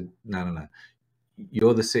face. I said, no,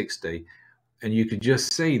 you're the 60. And you could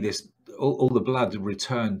just see this, all the blood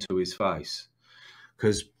return to his face.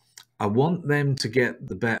 Because I want them to get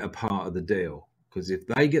the better part of the deal. Because if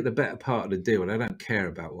they get the better part of the deal, they don't care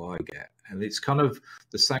about what I get. And it's kind of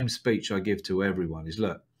the same speech I give to everyone is,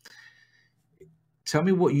 look, tell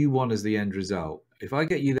me what you want as the end result. If I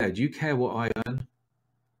get you there, do you care what I earn?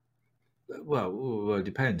 Well, it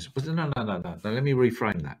depends. But no. Let me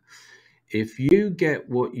reframe that. If you get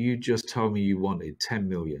what you just told me you wanted, 10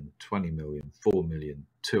 million, 20 million, 4 million,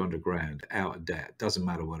 200 grand out of debt, doesn't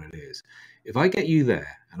matter what it is. If I get you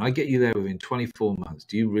there and I get you there within 24 months,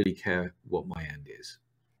 do you really care what my end is?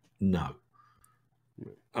 No.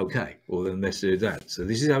 Okay, well, then let's do that. So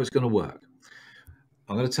this is how it's going to work.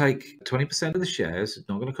 I'm going to take 20% of the shares. It's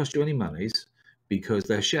not going to cost you any monies because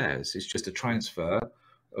they're shares. It's just a transfer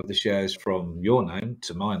of the shares from your name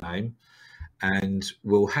to my name. And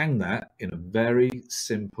we'll hang that in a very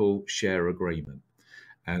simple share agreement.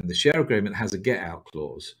 And the share agreement has a get out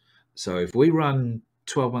clause. So if we run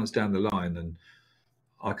 12 months down the line and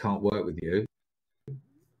I can't work with you,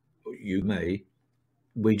 me,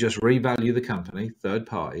 we just revalue the company, third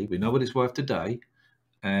party. We know what it's worth today,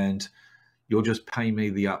 and you'll just pay me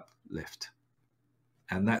the uplift.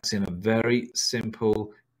 And that's in a very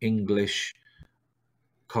simple English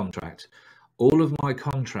contract. All of my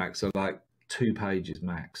contracts are like 2 pages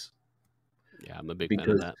max Yeah, I'm a big fan of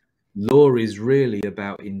because that. law is really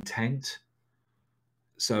about intent.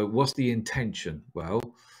 So what's the intention? Well,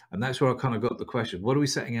 and that's where I kind of got the question. What are we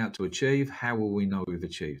setting out to achieve? How will we know we've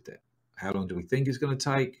achieved it? How long do we think it's going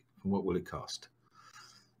to take? And what will it cost?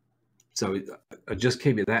 So I just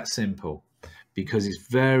keep it that simple because it's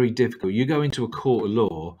very difficult. You go into a court of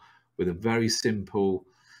law with a very simple,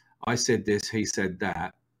 I said this, he said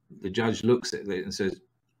that. The judge looks at it and says,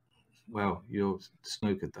 well, you're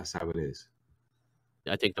snookered. That's how it is.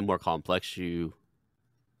 I think the more complex you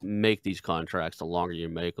make these contracts, the longer you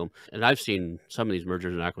make them. And I've seen some of these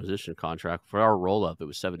mergers and acquisition contract for our roll up. It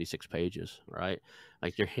was 76 pages, right?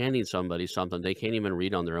 Like you're handing somebody something they can't even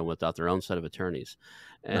read on their own without their own set of attorneys.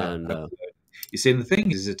 No, And you see, the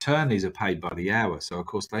thing is, attorneys are paid by the hour, so of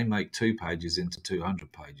course they make 2 pages into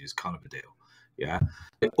 200 pages, kind of a deal. Yeah,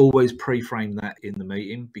 I always pre-frame that in the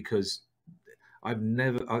meeting because I've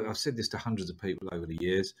said this to hundreds of people over the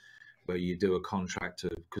years, where you do a contract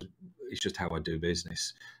because it's just how I do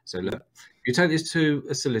business. So look, you take this to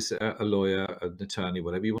a solicitor, a lawyer, an attorney,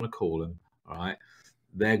 whatever you want to call them. All right,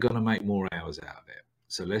 they're going to make more hours out of it.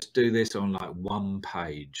 So let's do this on like 1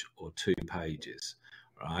 page or 2 pages,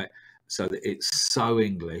 right? So that it's so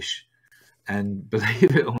English. And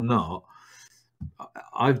believe it or not,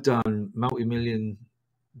 I've done multi-million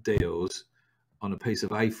deals on a piece of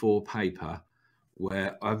A4 paper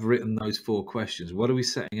where I've written those 4 questions. What are we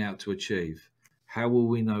setting out to achieve? How will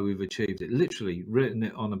we know we've achieved it? Literally written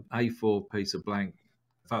it on an A4 piece of blank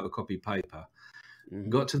photocopy paper.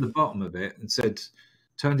 Got to the bottom of it and said,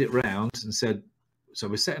 turned it round and said, so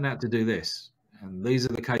we're setting out to do this. And these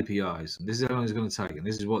are the KPIs. And this is how long it's going to take. And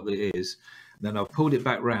this is what it is. And then I've pulled it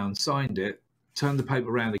back round, signed it, turned the paper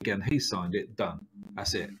around again. He signed it, done.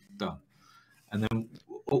 That's it, done. And then,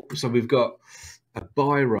 so we've got a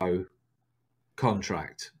biro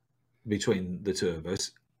contract between the two of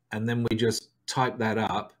us, and then we just type that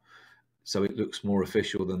up so it looks more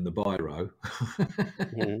official than the biro,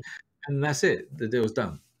 mhm. and that's it. The deal's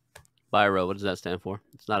done. Biro, what does that stand for?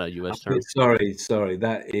 It's not a U.S. term. Sorry.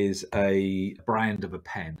 That is a brand of a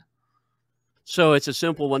pen. So it's a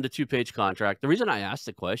simple 1 to 2 page contract. The reason I asked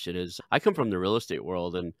the question is I come from the real estate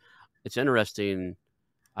world, and it's interesting.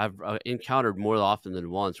 I've encountered more often than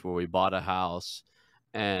once where we bought a house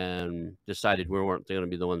and decided we weren't going to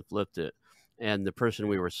be the one that flipped it. And the person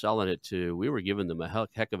we were selling it to, we were giving them a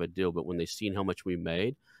heck of a deal. But when they seen how much we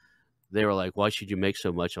made, they were like, why should you make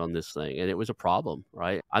so much on this thing? And it was a problem,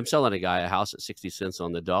 right? I'm selling a guy a house at 60 cents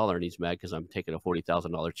on the dollar, and he's mad because I'm taking a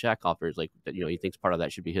 $40,000 check off. He's like, he thinks part of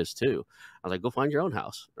that should be his too. I was like, go find your own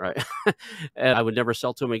house, right? And I would never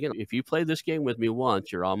sell to him again. If you play this game with me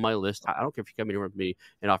once, you're on my list. I don't care if you come in here with me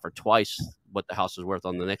and offer twice what the house is worth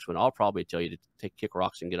on the next one. I'll probably tell you to kick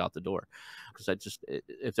rocks and get out the door. Because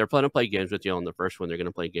if they're planning to play games with you on the first one, they're going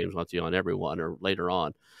to play games with you on every one or later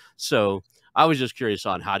on. So I was just curious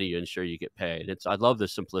on how do you ensure you get paid. I love the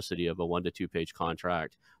simplicity of a 1 to 2 page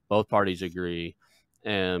contract. Both parties agree.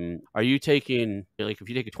 And are you taking, like, if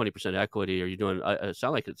you take a 20% equity, are you doing, it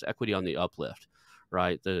sounds like it's equity on the uplift,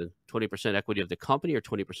 right? The 20% equity of the company or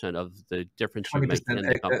 20% of the difference you make in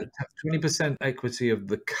the company? 20% equity of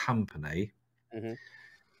the company. Mm-hmm.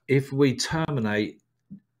 If we terminate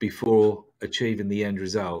before achieving the end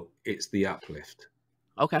result, it's the uplift.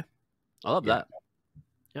 Okay. I love that.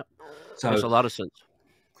 Yep. So makes a lot of sense.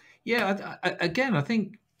 Yeah. Again, I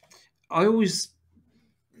think I always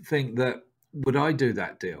think that, would I do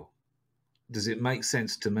that deal? Does it make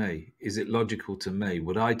sense to me? Is it logical to me?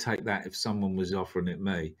 Would I take that if someone was offering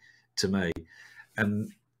it to me?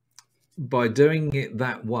 And by doing it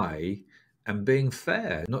that way and being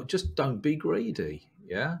fair, not just don't be greedy.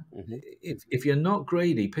 Yeah. Mm-hmm. If you're not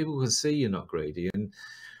greedy, people can see you're not greedy. And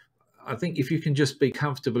I think if you can just be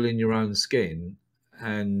comfortable in your own skin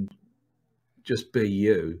and just be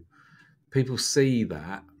you, people see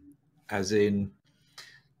that. As in,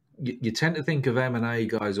 you tend to think of M&A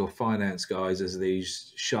guys or finance guys as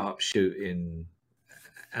these sharp shooting,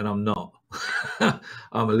 and I'm not.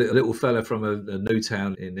 I'm a little fella from a new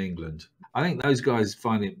town in England. I think those guys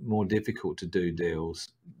find it more difficult to do deals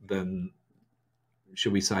than,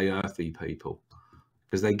 should we say, earthy people,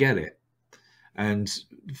 because they get it. And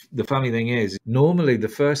the funny thing is, normally the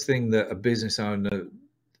first thing that a business owner,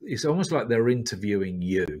 it's almost like they're interviewing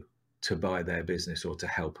you to buy their business or to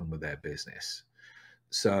help them with their business.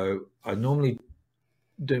 So I normally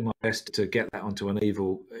do my best to get that onto an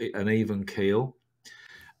even keel.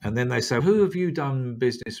 And then they say, who have you done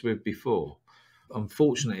business with before? I'm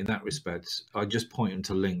fortunate in that respect. I just point them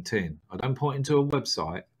to LinkedIn. I don't point them to a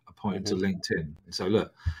website. I point them to LinkedIn. And so,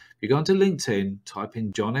 look, if you go onto LinkedIn, type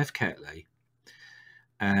in John F. Kettley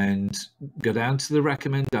and go down to the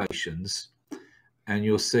recommendations, and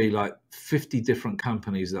you'll see like 50 different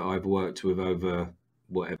companies that I've worked with over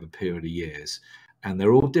whatever period of years. And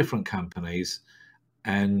they're all different companies.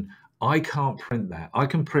 And I can't print that. I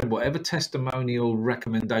can print whatever testimonial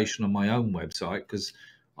recommendation on my own website, because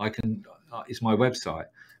it's my website,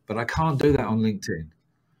 but I can't do that on LinkedIn.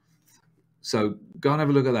 So go and have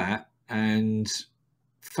a look at that and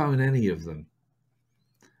phone any of them.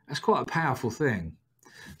 That's quite a powerful thing.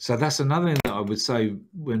 So that's another thing that I would say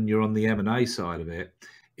when you're on the M&A side of it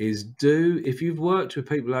is, if you've worked with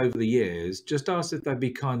people over the years, just ask if they'd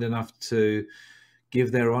be kind enough to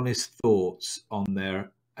give their honest thoughts on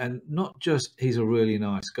there, and not just, he's a really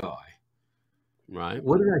nice guy. Right.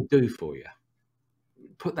 What did they do for you?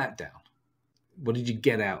 Put that down. What did you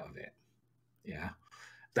get out of it? Yeah.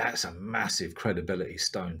 That's a massive credibility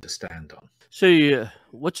stone to stand on. So you've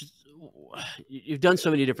done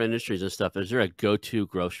so many different industries and stuff. Is there a go-to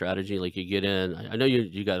growth strategy? Like, you get in, I know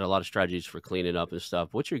you got a lot of strategies for cleaning up and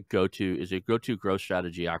stuff. What's your go-to? Is it go-to growth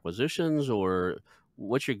strategy acquisitions, or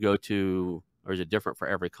what's your go-to, or is it different for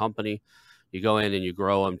every company? You go in and you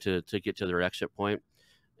grow them to get to their exit point.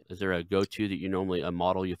 Is there a go-to that you normally, a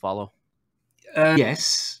model you follow?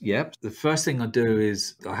 Yes. Yep. The first thing I do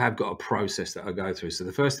is, I have got a process that I go through. So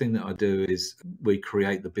the first thing that I do is we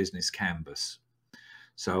create the business canvas.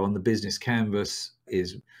 So on the business canvas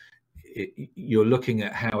you're looking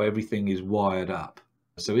at how everything is wired up.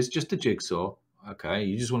 So it's just a jigsaw. Okay.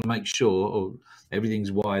 You just want to make sure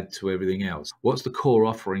everything's wired to everything else. What's the core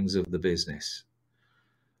offerings of the business?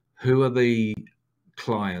 Who are the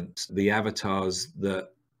clients, the avatars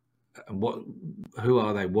who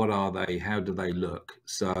are they? What are they? How do they look?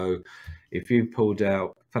 So if you pulled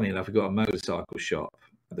out, funny enough, we've got a motorcycle shop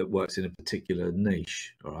that works in a particular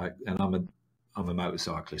niche. All right. And I'm a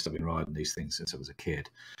motorcyclist. I've been riding these things since I was a kid.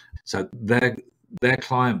 So their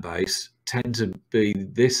client base tend to be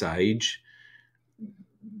this age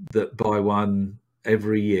that buy one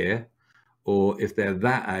every year, Or if they're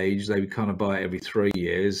that age, they kind of buy it every 3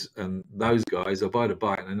 years. And those guys, they'll buy the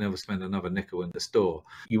bike and they never spend another nickel in the store.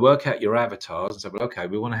 You work out your avatars and say, well, okay,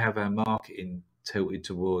 we want to have our marketing tilted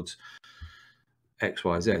towards X,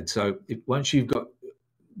 Y, Z. So once you've got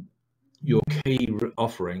your key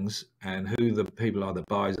offerings and who the people are that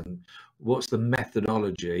buys and what's the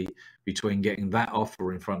methodology between getting that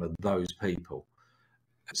offer in front of those people.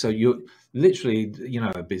 So you're literally,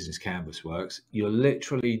 how a business canvas works. You're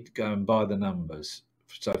literally going by the numbers.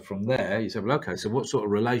 So from there, you say, well, okay, so what sort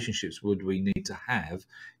of relationships would we need to have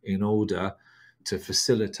in order to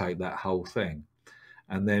facilitate that whole thing?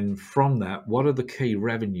 And then from that, what are the key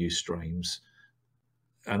revenue streams?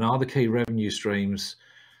 And are the key revenue streams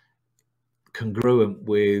congruent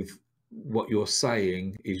with what you're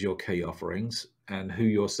saying is your key offerings and who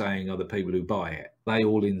you're saying are the people who buy it? They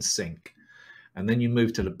all in sync. And then you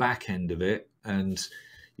move to the back end of it and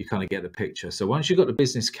you kind of get the picture. So once you've got the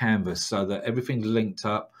business canvas so that everything's linked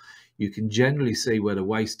up, you can generally see where the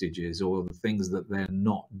wastage is or the things that they're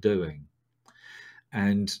not doing.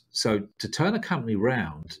 And so to turn a company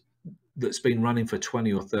round that's been running for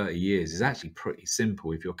 20 or 30 years is actually pretty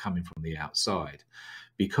simple if you're coming from the outside.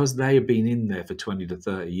 Because they have been in there for 20 to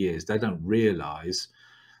 30 years, they don't realize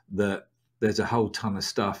that there's a whole ton of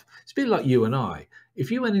stuff. It's a bit like you and I. If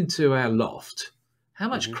you went into our loft, how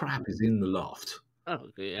much crap is in the loft? Oh,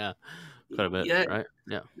 yeah. Quite a bit, Yeah, right?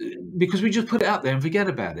 Yeah. because we just put it out there and forget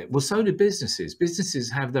about it. Well, so do businesses. Businesses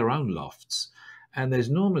have their own lofts, and there's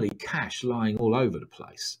normally cash lying all over the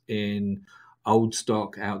place in old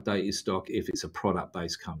stock, outdated stock, if it's a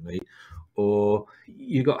product-based company. Or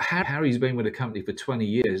you got Harry's been with a company for 20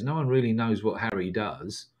 years. No one really knows what Harry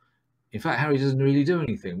does. In fact, Harry doesn't really do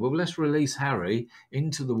anything. Well, let's release Harry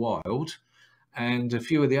into the wild and a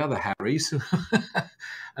few of the other Harrys.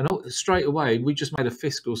 And straight away, we just made a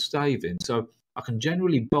fiscal saving. So I can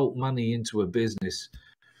generally bolt money into a business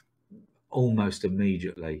almost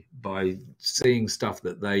immediately by seeing stuff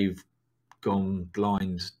that they've gone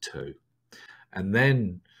blind to. And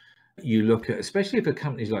then you look at, especially if a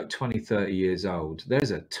company's like 20, 30 years old,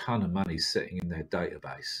 there's a ton of money sitting in their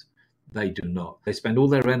database. They do not. They spend all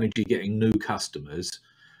their energy getting new customers.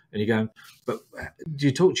 And you go, but do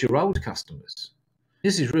you talk to your old customers?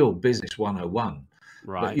 This is real business 101.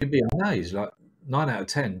 Right. But you'd be amazed, like 9 out of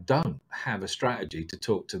 10 don't have a strategy to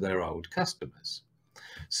talk to their old customers.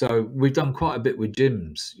 So we've done quite a bit with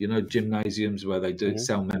gyms, gymnasiums where they do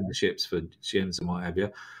sell memberships for gyms and what have you.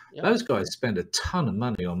 Yep. Those guys spend a ton of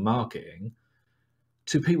money on marketing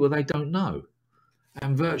to people they don't know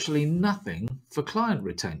and virtually nothing for client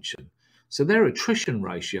retention. So their attrition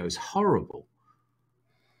ratio is horrible.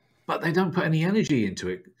 But they don't put any energy into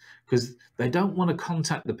it because they don't want to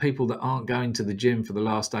contact the people that aren't going to the gym for the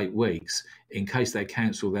last 8 weeks in case they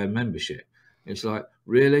cancel their membership. It's like,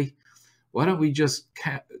 really? Why don't we just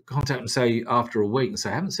contact them, say, after a week and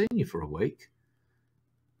say, I haven't seen you for a week.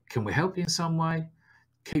 Can we help you in some way?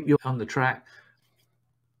 Keep you on the track.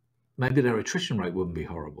 Maybe their attrition rate wouldn't be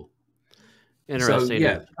horrible. Interesting. So,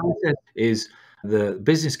 yeah, the process is the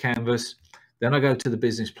business canvas. Then I go to the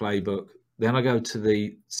business playbook. Then I go to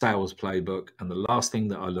the sales playbook. And the last thing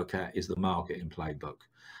that I look at is the marketing playbook.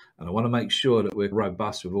 And I want to make sure that we're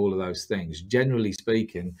robust with all of those things. Generally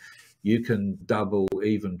speaking, you can double,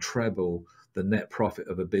 even treble the net profit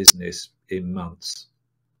of a business in months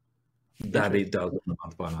that it does on a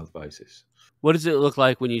month-by-month basis. What does it look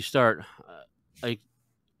like when you start? Like,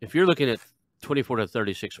 if you're looking at 24 to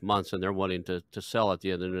 36 months and they're wanting to sell at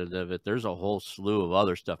the end of it, there's a whole slew of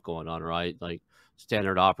other stuff going on, right? Like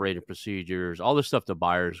standard operating procedures, all the stuff the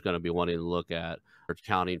buyer is going to be wanting to look at,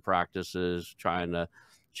 accounting practices, trying to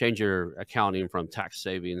change your accounting from tax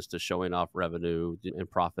savings to showing off revenue and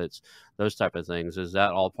profits, those type of things. Is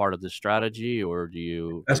that all part of the strategy, or do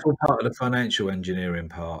you? That's all part of the financial engineering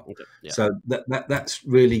part. Okay. Yeah. So that's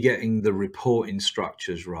really getting the reporting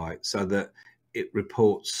structures right so that it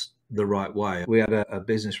reports the right way. We had a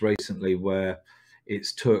business recently where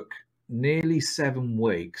it's took nearly 7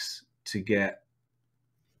 weeks to get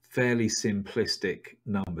fairly simplistic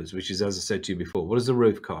numbers, which is, as I said to you before, what does the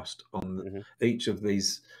roof cost on each of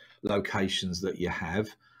these locations that you have?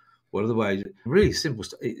 What are the ways? Really simple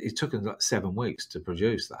stuff. It took them like 7 weeks to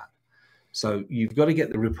produce that. So you've got to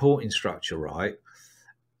get the reporting structure right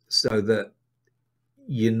so that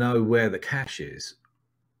you know where the cash is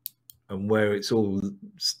and where it's all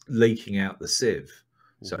leaking out the sieve,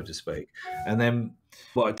 so to speak. And then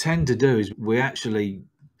what I tend to do is we actually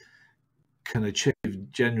can achieve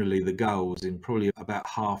generally the goals in probably about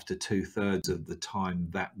half to 2/3 of the time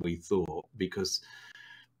that we thought, because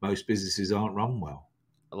most businesses aren't run well.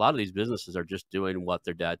 A lot of these businesses are just doing what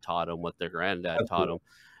their dad taught them, what their granddad taught them.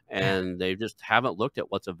 and they just haven't looked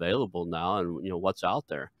at what's available now and what's out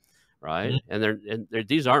there, right? And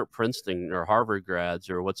these aren't Princeton or Harvard grads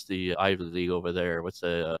or what's the Ivy League over there? What's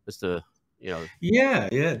the Yeah,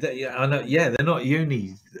 yeah, yeah. I know. Yeah, they're not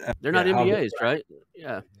uni. they're not Yeah, Harvard. MBAs, right?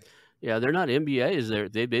 Yeah. Yeah, they're not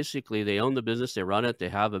MBAs. They basically they own the business, they run it, they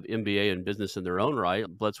have an MBA in business in their own right,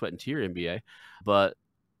 blood, sweat, and tear MBA. But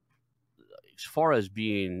as far as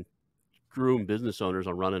being groomed business owners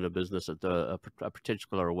on running a business a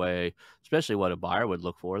particular way, especially what a buyer would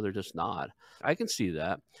look for, they're just not. I can see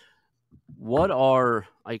that. What are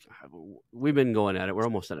like we've been going at it. We're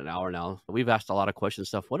almost at an hour now. We've asked a lot of questions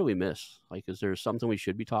stuff. What do we miss? Like, is there something we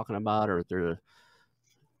should be talking about, or is there?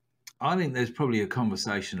 I think there's probably a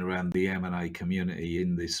conversation around the M&A community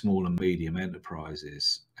in the small and medium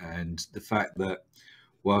enterprises, and the fact that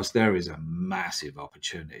whilst there is a massive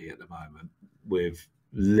opportunity at the moment with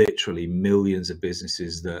literally millions of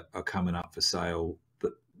businesses that are coming up for sale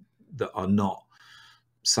that are not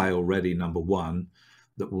sale ready, number one,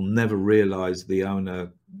 that will never realize the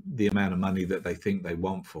owner the amount of money that they think they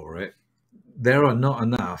want for it, there are not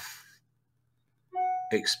enough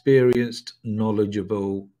experienced,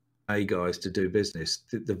 knowledgeable guys to do business.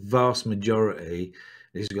 The vast majority,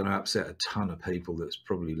 this is going to upset a ton of people that's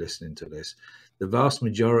probably listening to this, the vast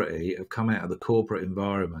majority have come out of the corporate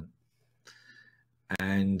environment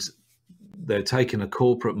and they're taking a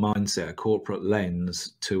corporate mindset, a corporate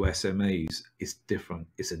lens to SMEs. It's different.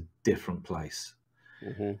 It's a different place.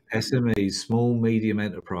 SMEs, small, medium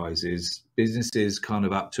enterprises, businesses kind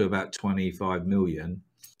of up to about 25 million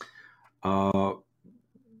are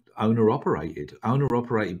owner-operated.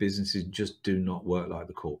 Owner-operated businesses just do not work like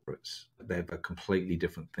the corporates. They have a completely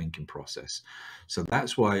different thinking process. So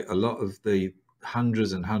that's why a lot of the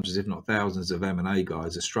hundreds and hundreds, if not thousands, of M&A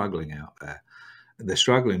guys are struggling out there. They're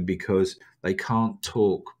struggling because they can't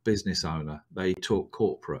talk business owner. They talk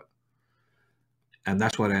corporate. And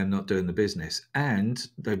that's why they're not doing the business. And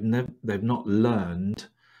they've not learned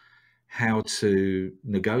how to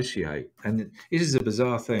negotiate. And this is a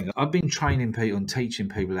bizarre thing. I've been training people and teaching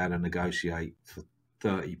people how to negotiate for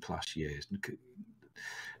 30 plus years.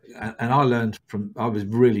 And I was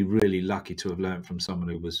really, really lucky to have learned from someone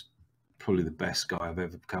who was probably the best guy I've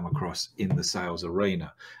ever come across in the sales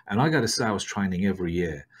arena. And I go to sales training every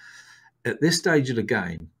year. At this stage of the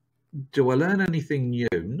game, do I learn anything new?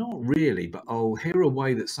 Not really, but I'll hear a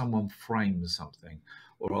way that someone frames something,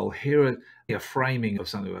 or I'll hear a framing of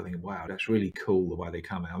something where I think, wow, that's really cool the way they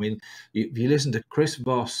come out. I mean, if you listen to Chris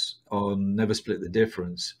Voss on Never Split the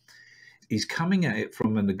Difference, he's coming at it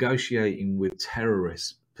from a negotiating with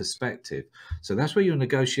terrorists perspective. So that's where you're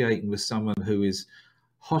negotiating with someone who is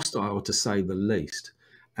hostile, to say the least.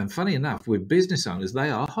 And funny enough, with business owners,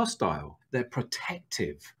 they are hostile. They're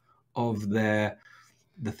protective of the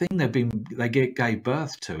thing they gave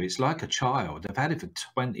birth to. It's like a child. They've had it for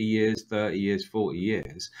 20 years, 30 years, 40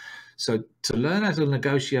 years. So to learn how to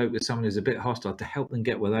negotiate with someone who's a bit hostile to help them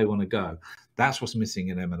get where they want to go, that's what's missing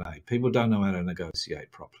in M&A. People don't know how to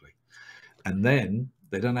negotiate properly. And then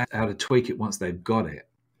they don't know how to tweak it once they've got it.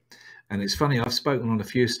 And it's funny, I've spoken on a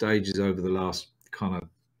few stages over the last kind of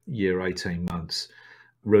year, 18 months,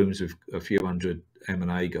 rooms with a few hundred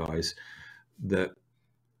M&A guys that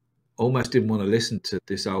almost didn't want to listen to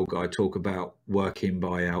this old guy talk about work in,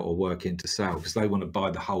 buy out, or work into sale, because they want to buy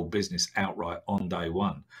the whole business outright on day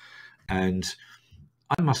one. And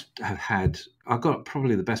I've got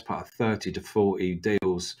probably the best part of 30 to 40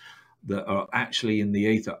 deals that are actually in the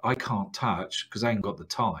ether I can't touch because I ain't got the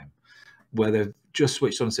time, where they've just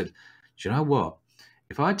switched on and said, do you know what?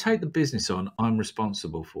 If I take the business on, I'm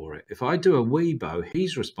responsible for it. If I do a Weibo,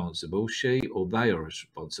 he's responsible, she or they are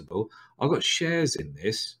responsible. I've got shares in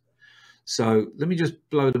this. So let me just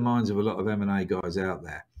blow the minds of a lot of M&A guys out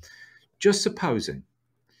there. Just supposing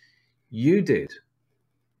you did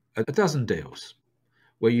a dozen deals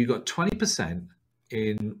where you got 20%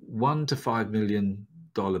 in $1 to $5 million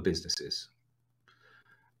businesses,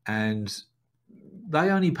 and they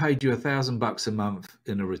only paid you $1,000 a month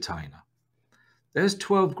in a retainer. There's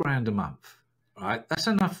 12 grand a month, right? That's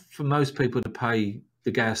enough for most people to pay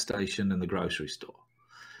the gas station and the grocery store.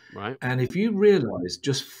 Right. And if you realize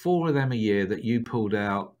just 4 of them a year that you pulled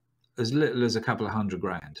out as little as a couple of $100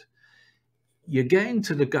 grand, you're getting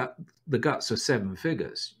to the guts of 7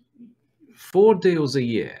 figures. 4 deals a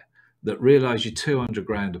year that realize you're 200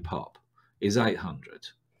 grand a pop is 800.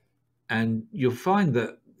 And you'll find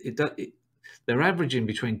that they're averaging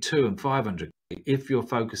between 2 and 500 if you're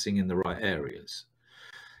focusing in the right areas.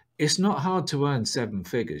 It's not hard to earn 7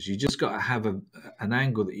 figures. You just got to have an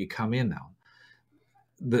angle that you come in on.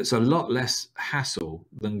 that's a lot less hassle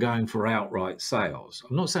than going for outright sales.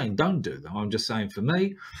 I'm not saying don't do them. I'm just saying for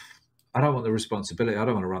me, I don't want the responsibility. I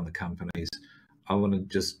don't want to run the companies. I want to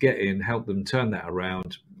just get in, help them turn that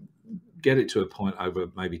around, get it to a point over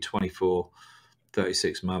maybe 24,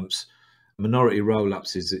 36 months. Minority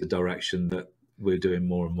roll-ups is the direction that we're doing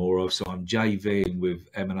more and more of. So I'm JVing with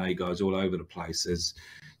M&A guys all over the place. There's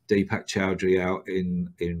Deepak Chowdhury out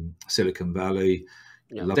in Silicon Valley.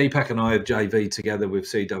 Yeah. Deepak and I have JV together with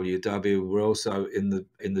CWW. We're also in the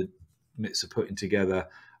midst of putting together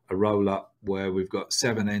a roll-up where we've got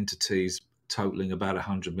 7 entities totaling about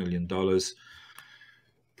 $100 million.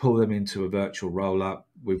 Pull them into a virtual roll-up.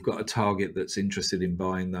 We've got a target that's interested in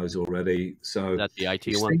buying those already. So Is that the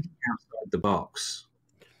IT one? Thinking outside the box.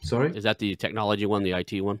 Sorry? Is that the technology one, the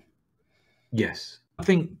IT one? Yes. I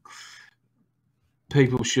think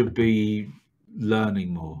people should be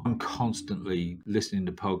learning more. I'm constantly listening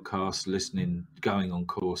to podcasts, going on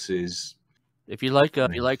courses. If you like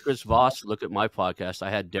Chris Voss, look at my podcast. I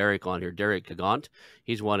had Derek on here, Derek Gaunt.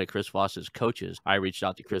 He's one of Chris Voss's coaches. I reached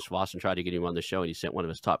out to Chris Voss and tried to get him on the show, and he sent one of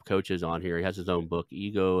his top coaches on here. He has his own book,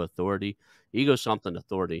 Ego Something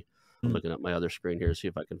Authority. I'm looking at my other screen here to see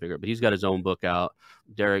if I can figure it. But he's got his own book out,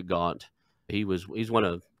 Derek Gaunt. He's one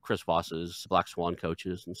of Chris Voss's Black Swan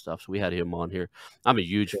coaches and stuff. So we had him on here. I'm a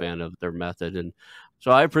huge fan of their method. And so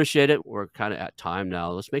I appreciate it. We're kind of at time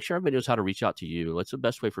now. Let's make sure everybody knows how to reach out to you. What's the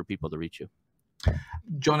best way for people to reach you?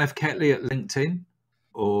 John F. Kettley at LinkedIn,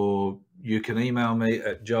 or you can email me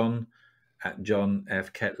at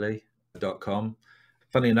john@johnfkettley.com.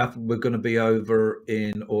 Funny enough, we're going to be over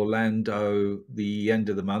in Orlando the end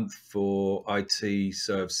of the month for IT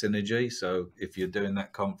Serve Synergy. So if you're doing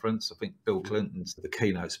that conference, I think Bill Clinton's the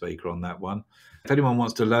keynote speaker on that one. If anyone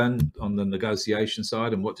wants to learn on the negotiation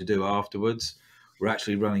side and what to do afterwards, we're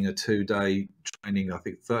actually running a 2-day training, I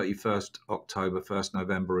think 31st October, 1st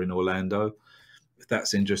November in Orlando. If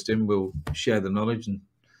that's interesting, we'll share the knowledge and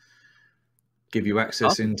give you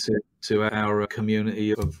access into our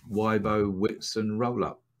community of WIBO, WITS, and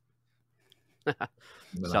roll-up.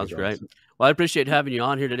 Sounds great. Well, I appreciate having you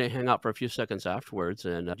on here today. Hang out for a few seconds afterwards.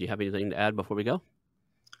 And do you have anything to add before we go?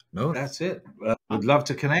 No, that's it. Would love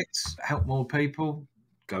to connect, help more people,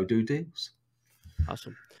 go do deals.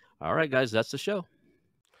 Awesome. All right, guys, that's the show.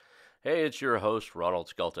 Hey, it's your host, Ronald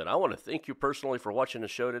Skelton. I want to thank you personally for watching the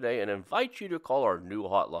show today and invite you to call our new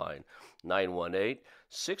hotline,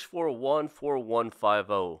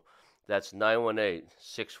 918-641-4150. That's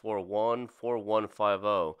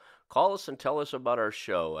 918-641-4150. Call us and tell us about our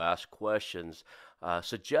show, ask questions,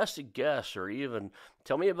 suggest a guest, or even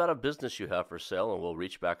tell me about a business you have for sale, and we'll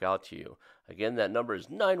reach back out to you. Again, that number is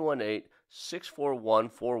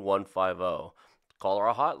 918-641-4150. Call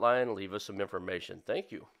our hotline, leave us some information.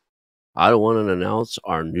 Thank you. I want to announce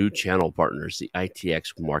our new channel partners, the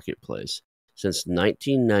ITX Marketplace. Since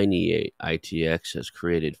 1998, ITX has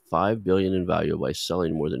created $5 billion in value by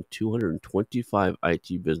selling more than 225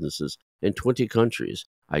 IT businesses in 20 countries.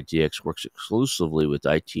 ITX works exclusively with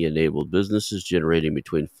IT-enabled businesses generating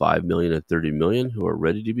between $5 million and $30 million who are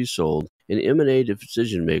ready to be sold, and M&A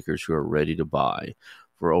decision makers who are ready to buy.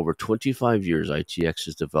 For over 25 years, ITX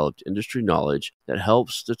has developed industry knowledge that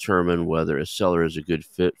helps determine whether a seller is a good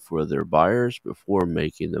fit for their buyers before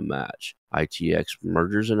making the match. ITX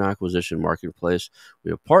Mergers and Acquisition Marketplace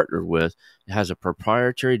we have partnered with has a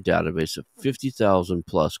proprietary database of 50,000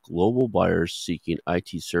 plus global buyers seeking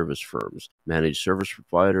IT service firms, managed service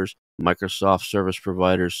providers, Microsoft service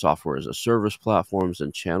providers, software as a service platforms,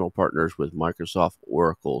 and channel partners with Microsoft,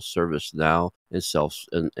 Oracle, ServiceNow, and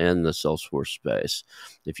the Salesforce space.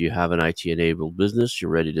 If you have an IT-enabled business you're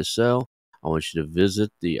ready to sell, I want you to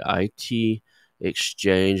visit the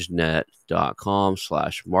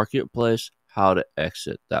itexchangenet.com/marketplace,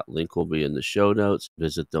 How2Exit. That link will be in the show notes.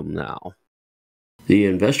 Visit them now. The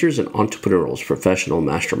Investors and Entrepreneurs Professional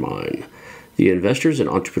Mastermind. The Investors and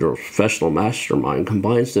Entrepreneurs Professional Mastermind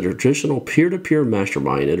combines the traditional peer-to-peer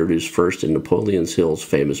mastermind introduced first in Napoleon Hill's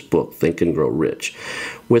famous book, Think and Grow Rich,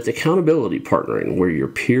 with accountability partnering, where your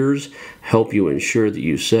peers help you ensure that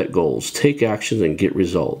you set goals, take actions, and get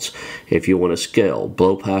results. If you want to scale,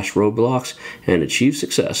 blow past roadblocks, and achieve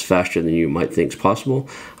success faster than you might think is possible,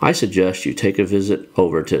 I suggest you take a visit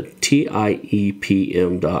over to TIEPM.com.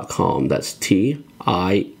 That's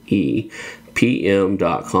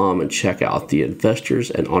TIEPM.com and check out the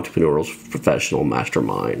Investors and Entrepreneurs Professional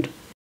Mastermind.